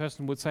 because that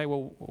person would say,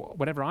 well,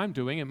 whatever I'm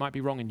doing, it might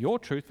be wrong in your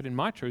truth, but in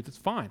my truth, it's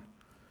fine.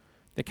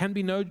 There can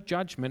be no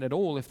judgment at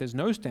all if there's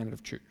no standard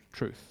of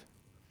truth.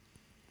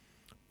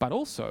 But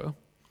also,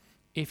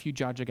 if you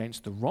judge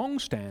against the wrong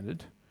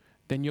standard,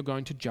 then you're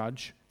going to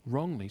judge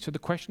wrongly. So the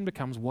question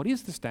becomes, what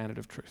is the standard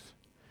of truth?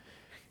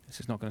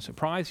 This is not going to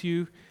surprise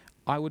you.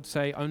 I would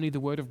say only the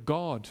Word of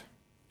God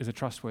is a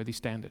trustworthy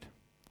standard.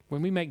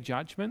 When we make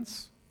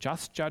judgments,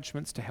 just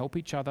judgments to help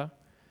each other,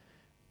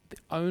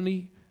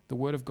 only the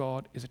Word of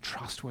God is a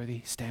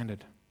trustworthy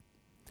standard.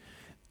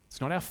 It's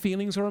not our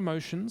feelings or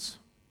emotions.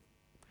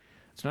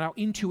 It's not our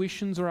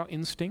intuitions or our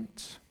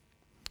instincts.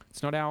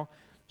 It's not our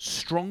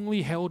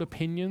strongly held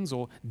opinions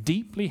or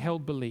deeply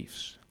held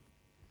beliefs.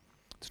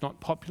 It's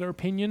not popular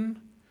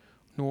opinion,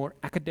 nor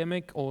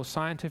academic or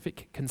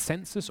scientific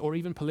consensus or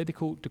even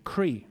political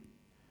decree.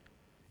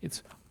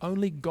 It's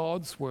only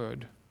God's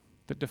Word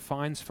that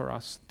defines for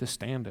us the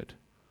standard.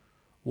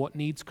 What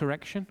needs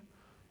correction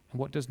and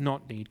what does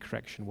not need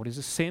correction. What is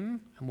a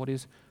sin and what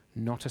is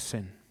not a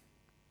sin.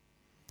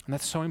 And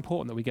that's so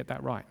important that we get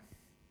that right.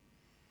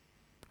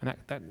 And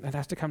that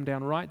has to come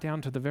down right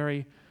down to the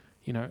very,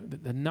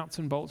 the nuts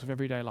and bolts of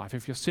everyday life.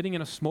 If you're sitting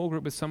in a small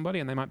group with somebody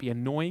and they might be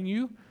annoying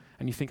you,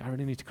 and you think, I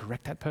really need to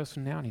correct that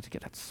person now, I need to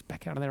get that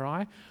speck out of their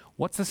eye,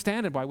 what's the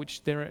standard by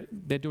which they're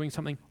doing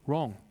something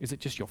wrong? Is it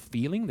just your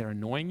feeling they're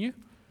annoying you?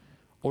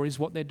 Or is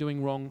what they're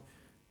doing wrong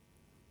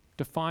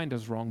defined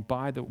as wrong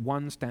by the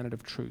one standard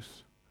of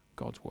truth,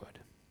 God's Word?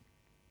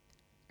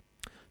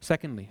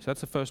 Secondly, so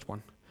that's the first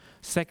one.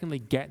 Secondly,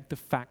 get the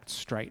facts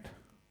straight.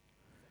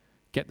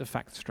 Get the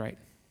facts straight.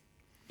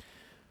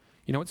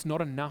 It's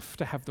not enough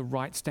to have the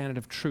right standard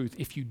of truth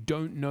if you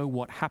don't know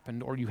what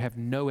happened or you have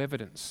no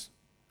evidence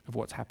of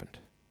what's happened.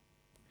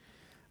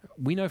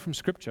 We know from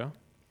Scripture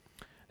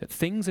that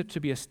things are to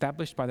be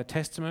established by the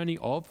testimony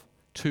of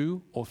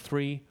 2 or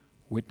 3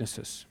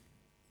 witnesses.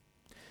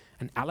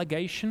 An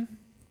allegation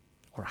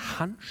or a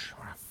hunch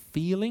or a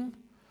feeling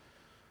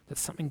that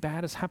something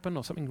bad has happened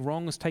or something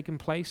wrong has taken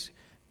place,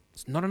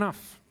 it's not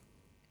enough.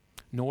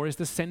 Nor is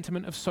the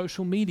sentiment of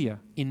social media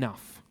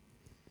enough.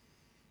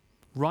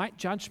 Right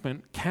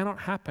judgment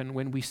cannot happen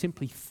when we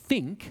simply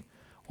think,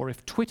 or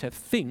if Twitter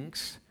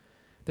thinks,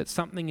 that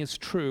something is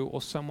true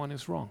or someone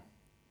is wrong.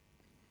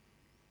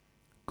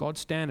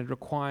 God's standard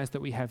requires that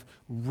we have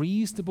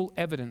reasonable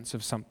evidence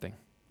of something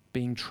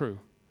being true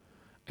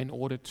in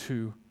order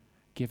to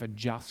give a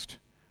just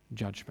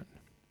judgment.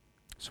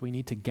 So we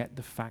need to get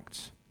the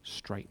facts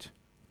straight.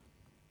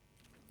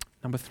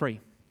 Number 3.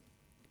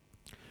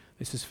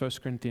 This is 1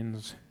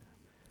 Corinthians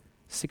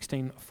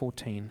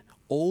 16:14.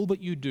 All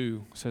that you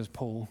do, says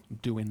Paul,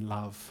 do in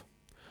love.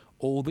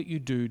 All that you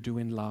do, do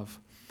in love.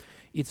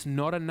 It's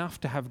not enough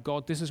to have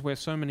God. This is where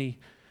so many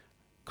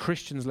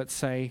Christians, let's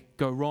say,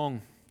 go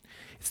wrong.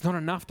 It's not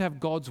enough to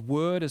have God's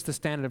Word as the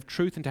standard of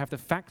truth and to have the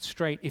facts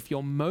straight if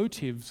your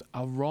motives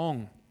are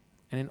wrong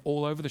and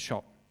all over the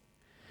shop.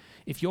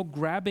 If you're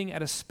grabbing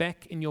at a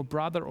speck in your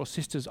brother or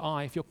sister's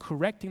eye, if you're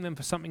correcting them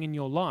for something in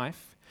your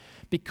life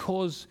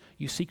because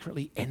you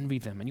secretly envy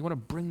them and you want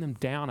to bring them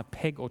down a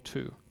peg or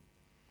two,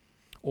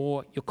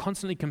 or you're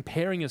constantly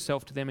comparing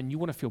yourself to them and you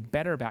want to feel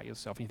better about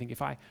yourself, and you think,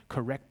 if I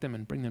correct them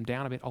and bring them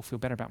down a bit, I'll feel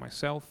better about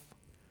myself.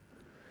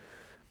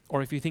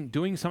 Or if you think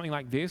doing something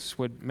like this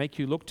would make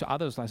you look to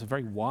others as a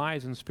very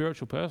wise and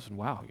spiritual person,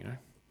 wow,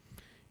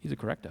 he's a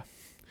corrector,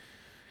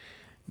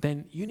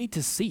 then you need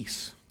to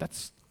cease.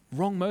 That's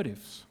wrong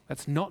motives.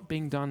 That's not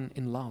being done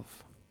in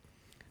love.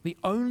 The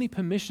only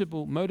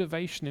permissible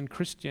motivation in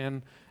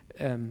Christian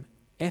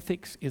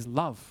ethics is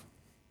love.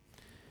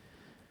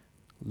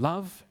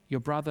 Love your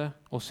brother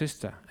or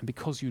sister, and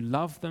because you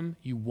love them,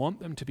 you want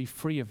them to be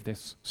free of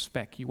this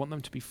speck. You want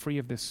them to be free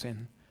of this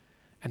sin,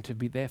 and to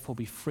be therefore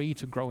be free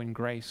to grow in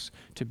grace,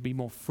 to be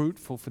more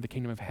fruitful for the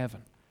kingdom of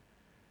heaven.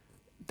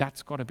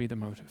 That's got to be the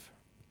motive.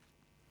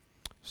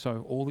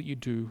 So all that you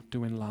do,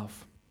 do in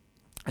love.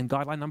 And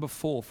guideline number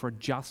 4 for a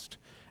just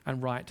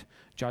and right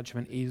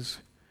judgment is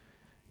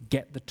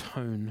get the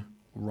tone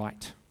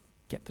right.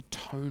 Get the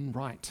tone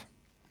right.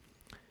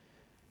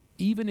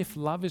 Even if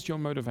love is your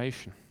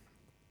motivation,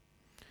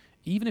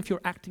 even if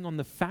you're acting on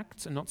the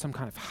facts and not some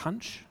kind of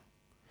hunch,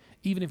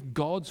 even if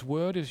God's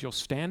word is your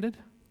standard,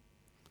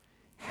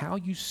 how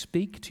you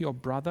speak to your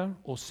brother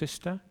or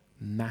sister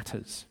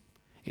matters.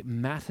 It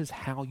matters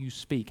how you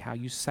speak, how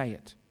you say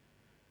it.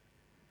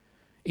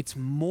 It's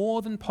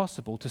more than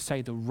possible to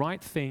say the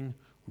right thing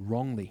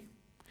wrongly.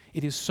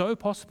 It is so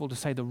possible to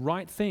say the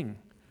right thing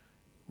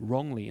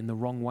wrongly, in the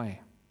wrong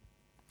way.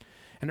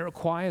 And it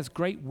requires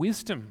great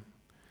wisdom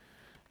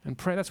and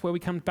prayer. That's where we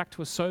come back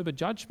to a sober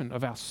judgment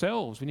of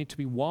ourselves. We need to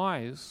be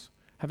wise,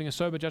 having a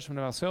sober judgment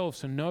of ourselves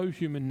to know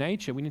human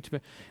nature. We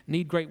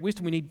need great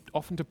wisdom. We need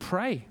often to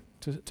pray,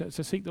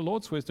 to seek the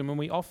Lord's wisdom. And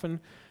we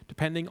often,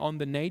 depending on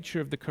the nature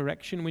of the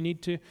correction, we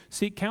need to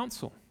seek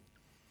counsel.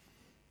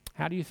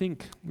 How do you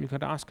think, you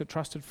could ask a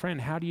trusted friend,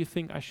 how do you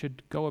think I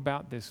should go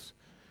about this?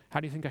 How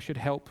do you think I should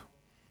help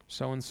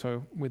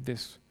so-and-so with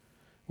this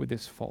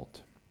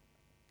fault?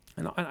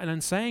 And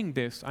in saying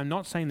this, I'm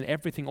not saying that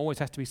everything always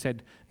has to be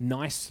said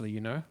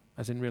nicely,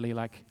 as in really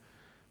like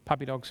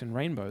puppy dogs and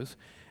rainbows.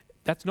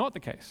 That's not the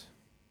case.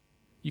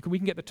 We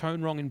can get the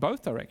tone wrong in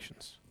both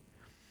directions.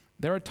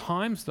 There are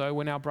times, though,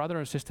 when our brother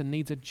or sister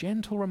needs a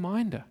gentle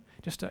reminder,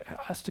 just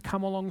us to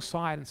come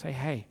alongside and say,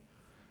 hey,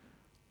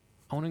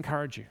 I want to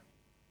encourage you.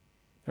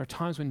 There are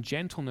times when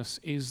gentleness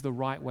is the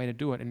right way to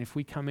do it, and if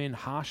we come in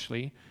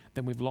harshly,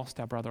 then we've lost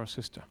our brother or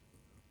sister.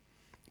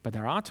 But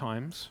there are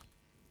times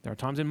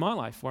in my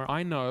life where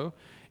I know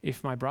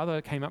if my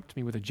brother came up to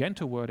me with a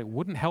gentle word, it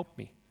wouldn't help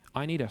me.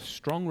 I need a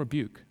strong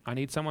rebuke. I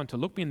need someone to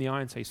look me in the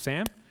eye and say,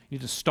 Sam, you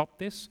need to stop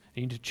this,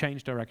 and you need to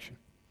change direction.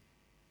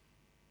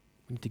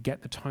 We need to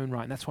get the tone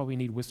right, and that's why we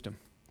need wisdom.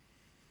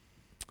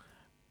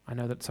 I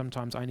know that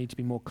sometimes I need to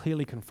be more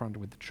clearly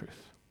confronted with the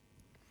truth.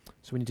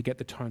 So we need to get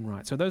the tone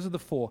right. So those are the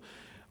 4.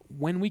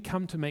 When we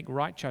come to make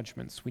right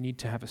judgments, we need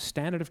to have a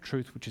standard of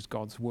truth, which is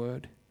God's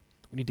word.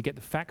 We need to get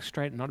the facts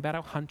straight, not about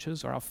our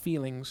hunches or our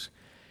feelings.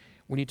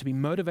 We need to be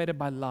motivated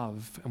by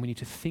love, and we need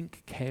to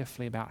think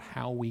carefully about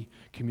how we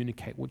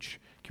communicate,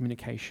 which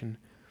communication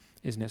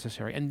is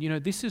necessary. And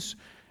this is,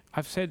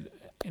 I've said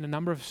in a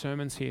number of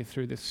sermons here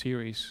through this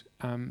series,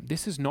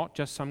 this is not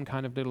just some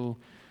kind of little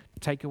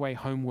takeaway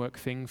homework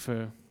thing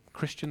for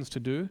Christians to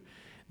do.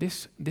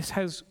 This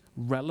has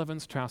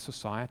relevance to our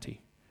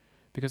society,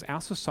 because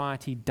our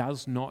society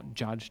does not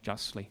judge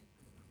justly.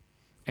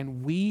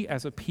 And we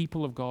as a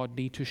people of God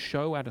need to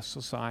show our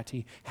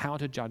society how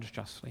to judge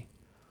justly.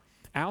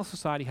 Our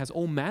society has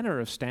all manner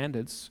of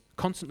standards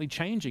constantly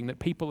changing that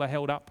people are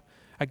held up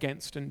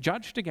against and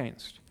judged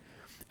against.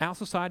 Our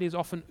society is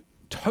often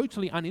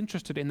totally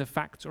uninterested in the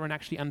facts or in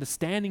actually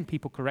understanding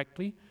people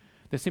correctly.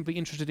 They're simply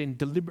interested in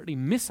deliberately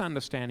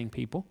misunderstanding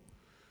people.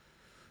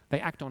 They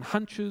act on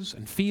hunches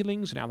and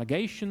feelings and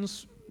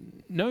allegations.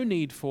 No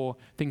need for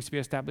things to be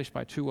established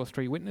by 2 or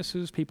 3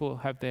 witnesses. People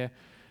have their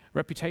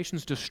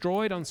reputations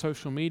destroyed on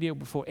social media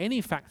before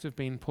any facts have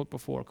been put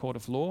before a court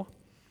of law.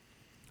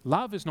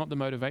 Love is not the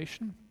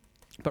motivation,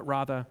 but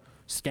rather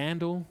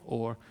scandal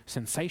or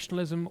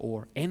sensationalism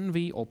or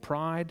envy or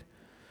pride.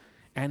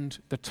 And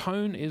the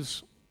tone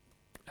is,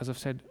 as I've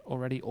said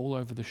already, all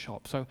over the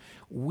shop. So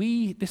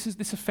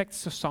this affects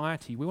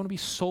society. We want to be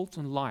salt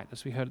and light,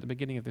 as we heard at the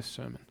beginning of this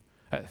sermon.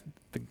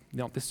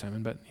 Not this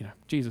sermon, but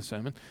Jesus'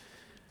 sermon.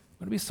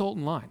 We want to be salt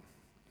and light.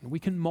 We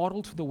can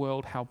model to the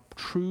world how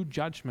true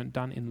judgment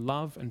done in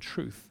love and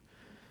truth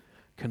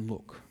can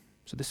look.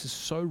 So this is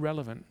so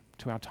relevant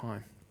to our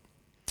time.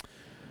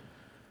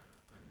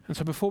 And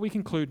so before we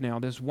conclude now,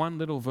 there's one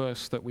little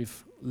verse that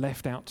we've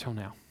left out till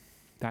now.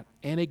 That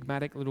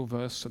enigmatic little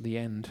verse at the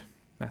end,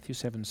 Matthew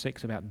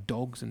 7:6, about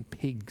dogs and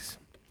pigs.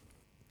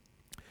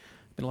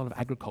 Been a lot of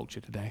agriculture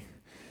today,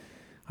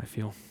 I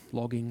feel.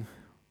 Logging.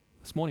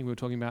 This morning we were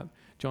talking about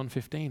John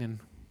 15 and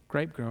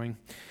grape growing.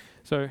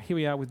 So here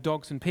we are with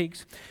dogs and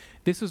pigs.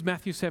 This is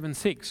Matthew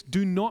 7:6.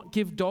 Do not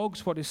give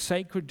dogs what is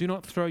sacred. Do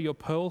not throw your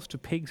pearls to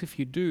pigs. If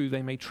you do,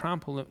 they may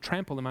trample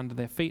them under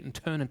their feet and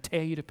turn and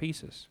tear you to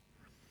pieces.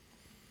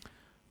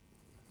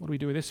 What do we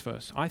do with this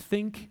verse? I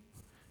think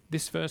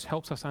this verse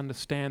helps us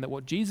understand that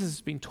what Jesus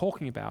has been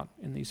talking about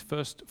in these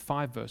first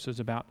 5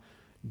 verses about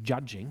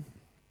judging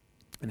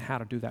and how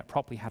to do that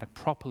properly, how to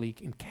properly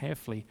and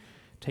carefully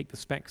take the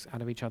specks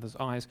out of each other's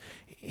eyes.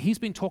 He's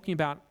been talking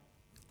about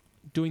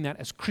doing that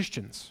as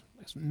Christians,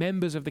 as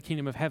members of the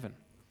kingdom of heaven,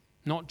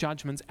 not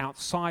judgments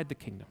outside the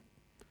kingdom.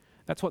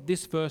 That's what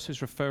this verse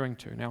is referring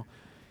to. Now,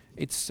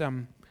 it's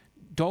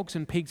dogs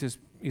and pigs is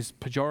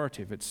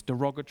pejorative, it's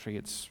derogatory,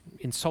 it's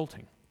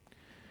insulting.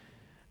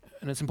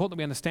 And it's important that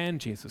we understand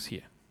Jesus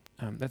here.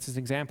 That's an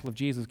example of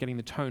Jesus getting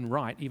the tone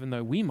right, even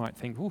though we might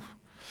think, oof,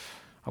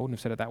 I wouldn't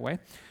have said it that way.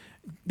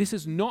 This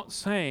is not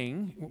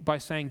saying, by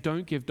saying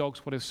don't give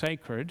dogs what is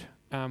sacred,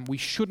 we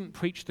shouldn't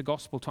preach the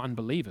gospel to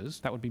unbelievers.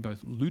 That would be both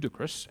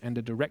ludicrous and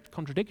a direct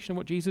contradiction of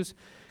what Jesus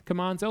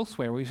commands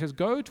elsewhere, where he says,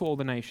 go to all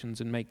the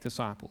nations and make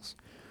disciples.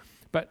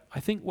 But I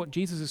think what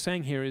Jesus is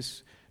saying here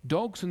is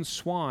dogs and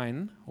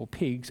swine, or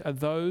pigs, are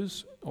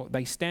those, or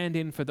they stand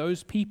in for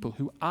those people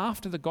who,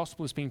 after the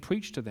gospel is being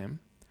preached to them,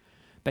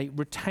 they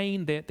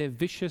retain their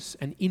vicious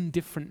and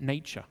indifferent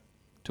nature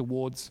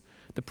towards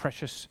the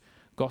precious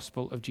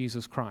gospel of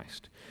Jesus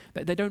Christ.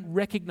 They don't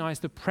recognize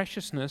the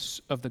preciousness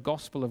of the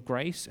gospel of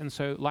grace, and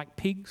so like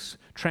pigs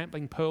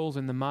trampling pearls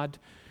in the mud,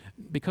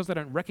 because they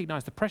don't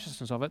recognize the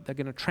preciousness of it, they're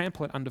going to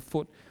trample it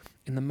underfoot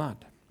in the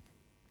mud.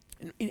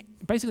 And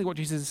basically what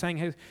Jesus is saying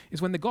here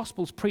is when the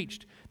gospel's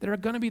preached, there are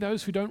going to be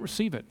those who don't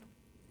receive it.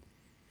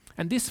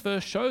 And this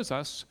verse shows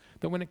us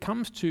that when it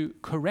comes to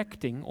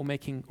correcting or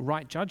making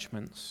right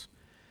judgments,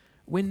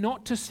 we're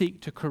not to seek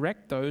to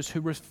correct those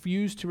who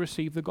refuse to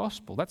receive the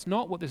gospel. That's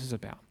not what this is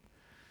about.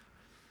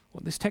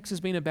 What this text has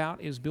been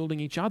about is building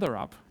each other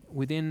up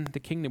within the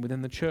kingdom,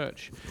 within the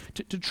church,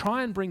 to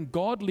try and bring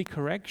godly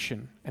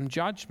correction and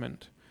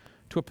judgment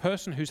to a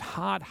person whose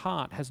hard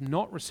heart has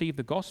not received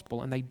the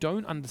gospel and they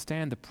don't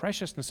understand the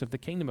preciousness of the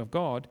kingdom of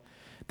God.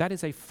 That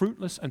is a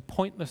fruitless and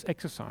pointless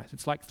exercise.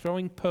 It's like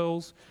throwing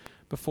pearls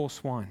before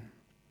swine.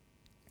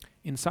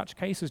 In such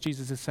cases,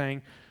 Jesus is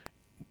saying,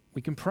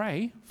 we can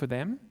pray for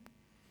them,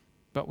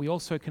 but we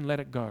also can let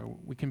it go.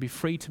 We can be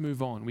free to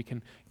move on. We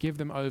can give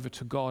them over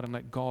to God and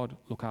let God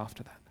look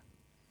after that.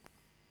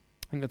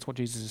 I think that's what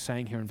Jesus is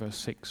saying here in verse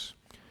 6,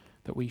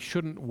 that we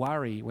shouldn't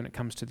worry when it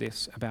comes to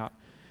this about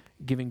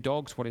giving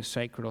dogs what is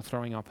sacred or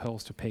throwing our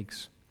pearls to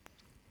pigs,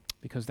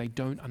 because they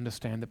don't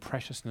understand the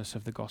preciousness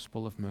of the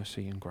gospel of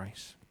mercy and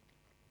grace.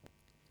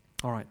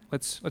 All right,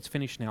 let's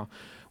finish now.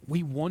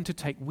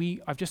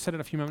 I've just said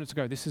it a few moments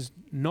ago, this is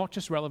not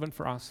just relevant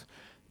for us,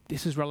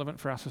 this is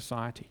relevant for our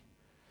society.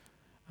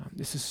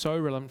 This is so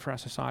relevant for our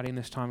society in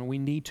this time, and we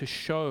need to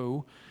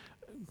show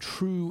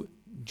true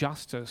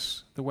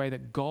justice the way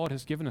that God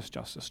has given us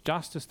justice.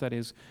 Justice that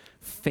is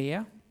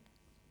fair,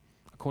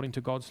 according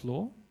to God's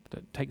law,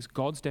 that takes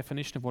God's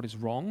definition of what is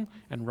wrong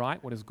and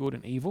right, what is good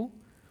and evil.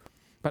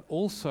 But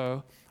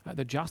also,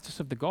 the justice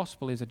of the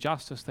gospel is a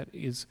justice that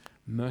is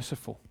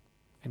merciful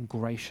and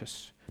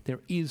gracious.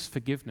 There is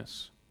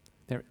forgiveness.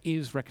 There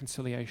is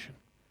reconciliation.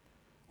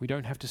 We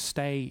don't have to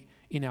stay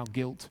in our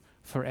guilt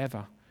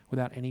forever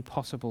without any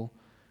possible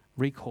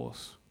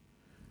recourse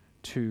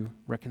to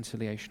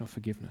reconciliation or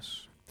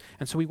forgiveness.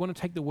 And so we want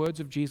to take the words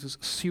of Jesus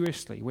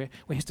seriously. We're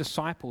his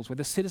disciples, we're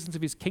the citizens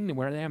of his kingdom,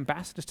 we're the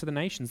ambassadors to the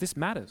nations. This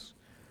matters.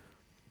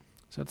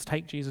 So let's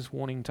take Jesus'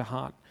 warning to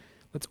heart.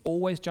 Let's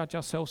always judge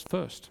ourselves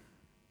first,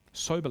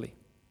 soberly,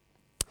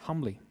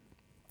 humbly,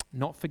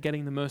 not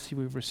forgetting the mercy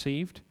we've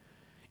received,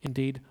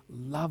 indeed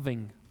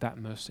loving that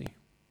mercy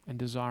and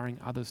desiring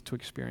others to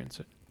experience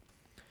it.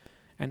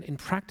 And in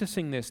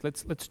practicing this,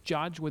 let's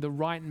judge with a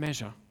right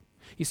measure.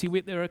 You see,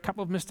 there are a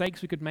couple of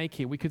mistakes we could make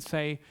here. We could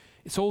say,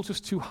 it's all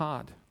just too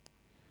hard.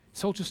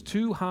 It's all just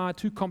too hard,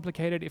 too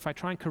complicated. If I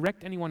try and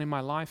correct anyone in my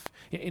life,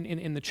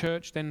 in the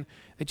church, then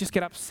they just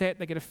get upset,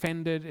 they get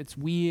offended, it's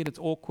weird, it's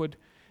awkward.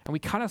 And we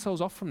cut ourselves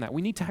off from that.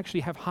 We need to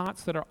actually have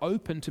hearts that are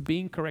open to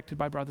being corrected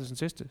by brothers and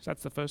sisters.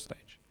 That's the first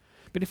stage.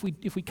 But if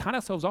we cut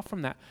ourselves off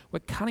from that, we're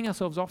cutting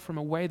ourselves off from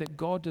a way that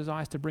God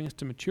desires to bring us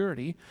to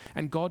maturity,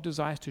 and God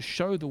desires to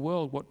show the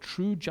world what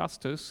true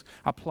justice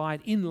applied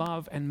in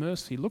love and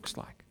mercy looks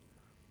like.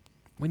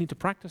 We need to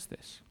practice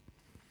this.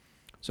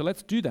 So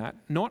let's do that,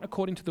 not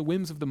according to the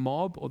whims of the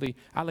mob or the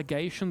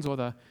allegations or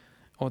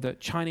the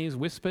Chinese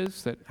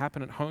whispers that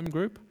happen at home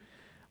group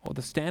or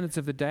the standards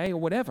of the day or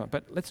whatever,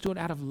 but let's do it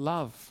out of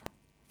love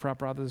for our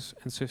brothers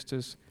and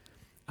sisters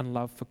and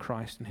love for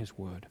Christ and his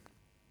word.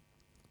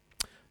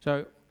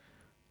 So,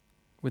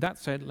 with that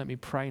said, let me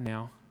pray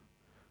now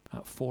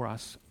for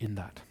us in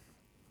that.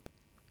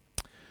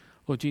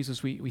 Lord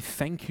Jesus, we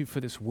thank you for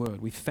this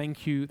word. We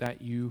thank you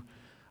that you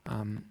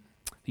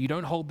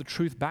don't hold the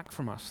truth back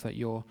from us, that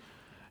you're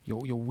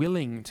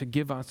willing to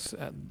give us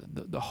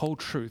the whole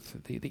truth,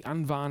 the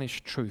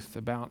unvarnished truth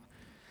about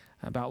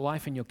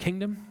life in your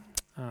kingdom,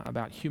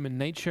 about human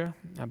nature,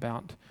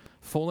 about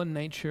fallen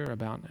nature,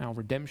 about our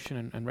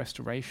redemption and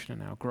restoration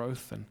and our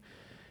growth. And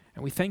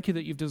we thank you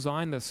that you've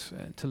designed us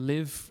to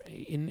live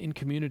in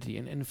community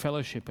and in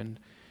fellowship, and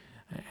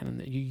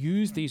that you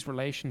use these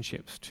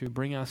relationships to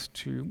bring us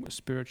to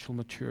spiritual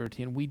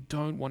maturity. And we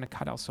don't want to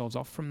cut ourselves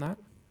off from that.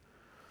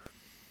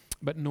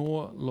 But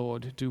nor,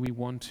 Lord, do we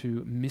want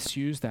to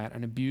misuse that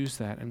and abuse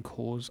that and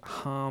cause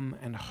harm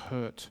and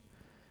hurt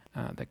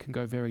that can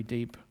go very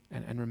deep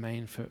and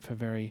remain for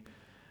very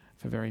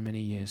many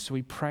years. So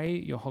we pray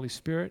your Holy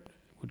Spirit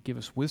would give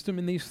us wisdom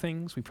in these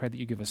things. We pray that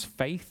you give us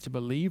faith to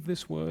believe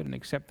this word and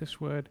accept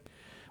this word.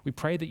 We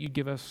pray that you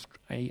give us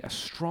a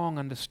strong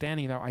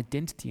understanding of our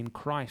identity in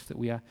Christ, that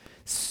we are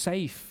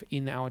safe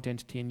in our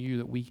identity in you,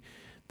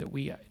 that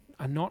we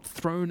are not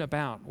thrown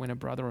about when a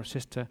brother or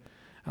sister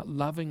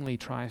lovingly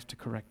tries to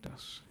correct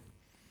us.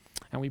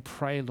 And we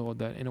pray, Lord,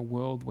 that in a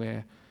world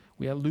where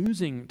we are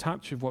losing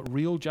touch of what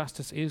real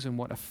justice is and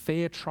what a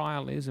fair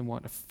trial is and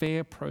what a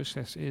fair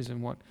process is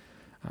and what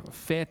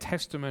fair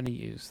testimony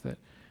is that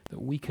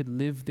we could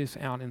live this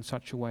out in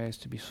such a way as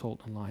to be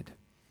salt and light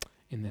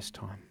in this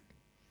time.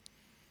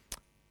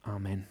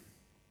 Amen.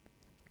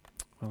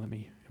 Well, let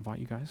me invite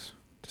you guys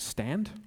to stand.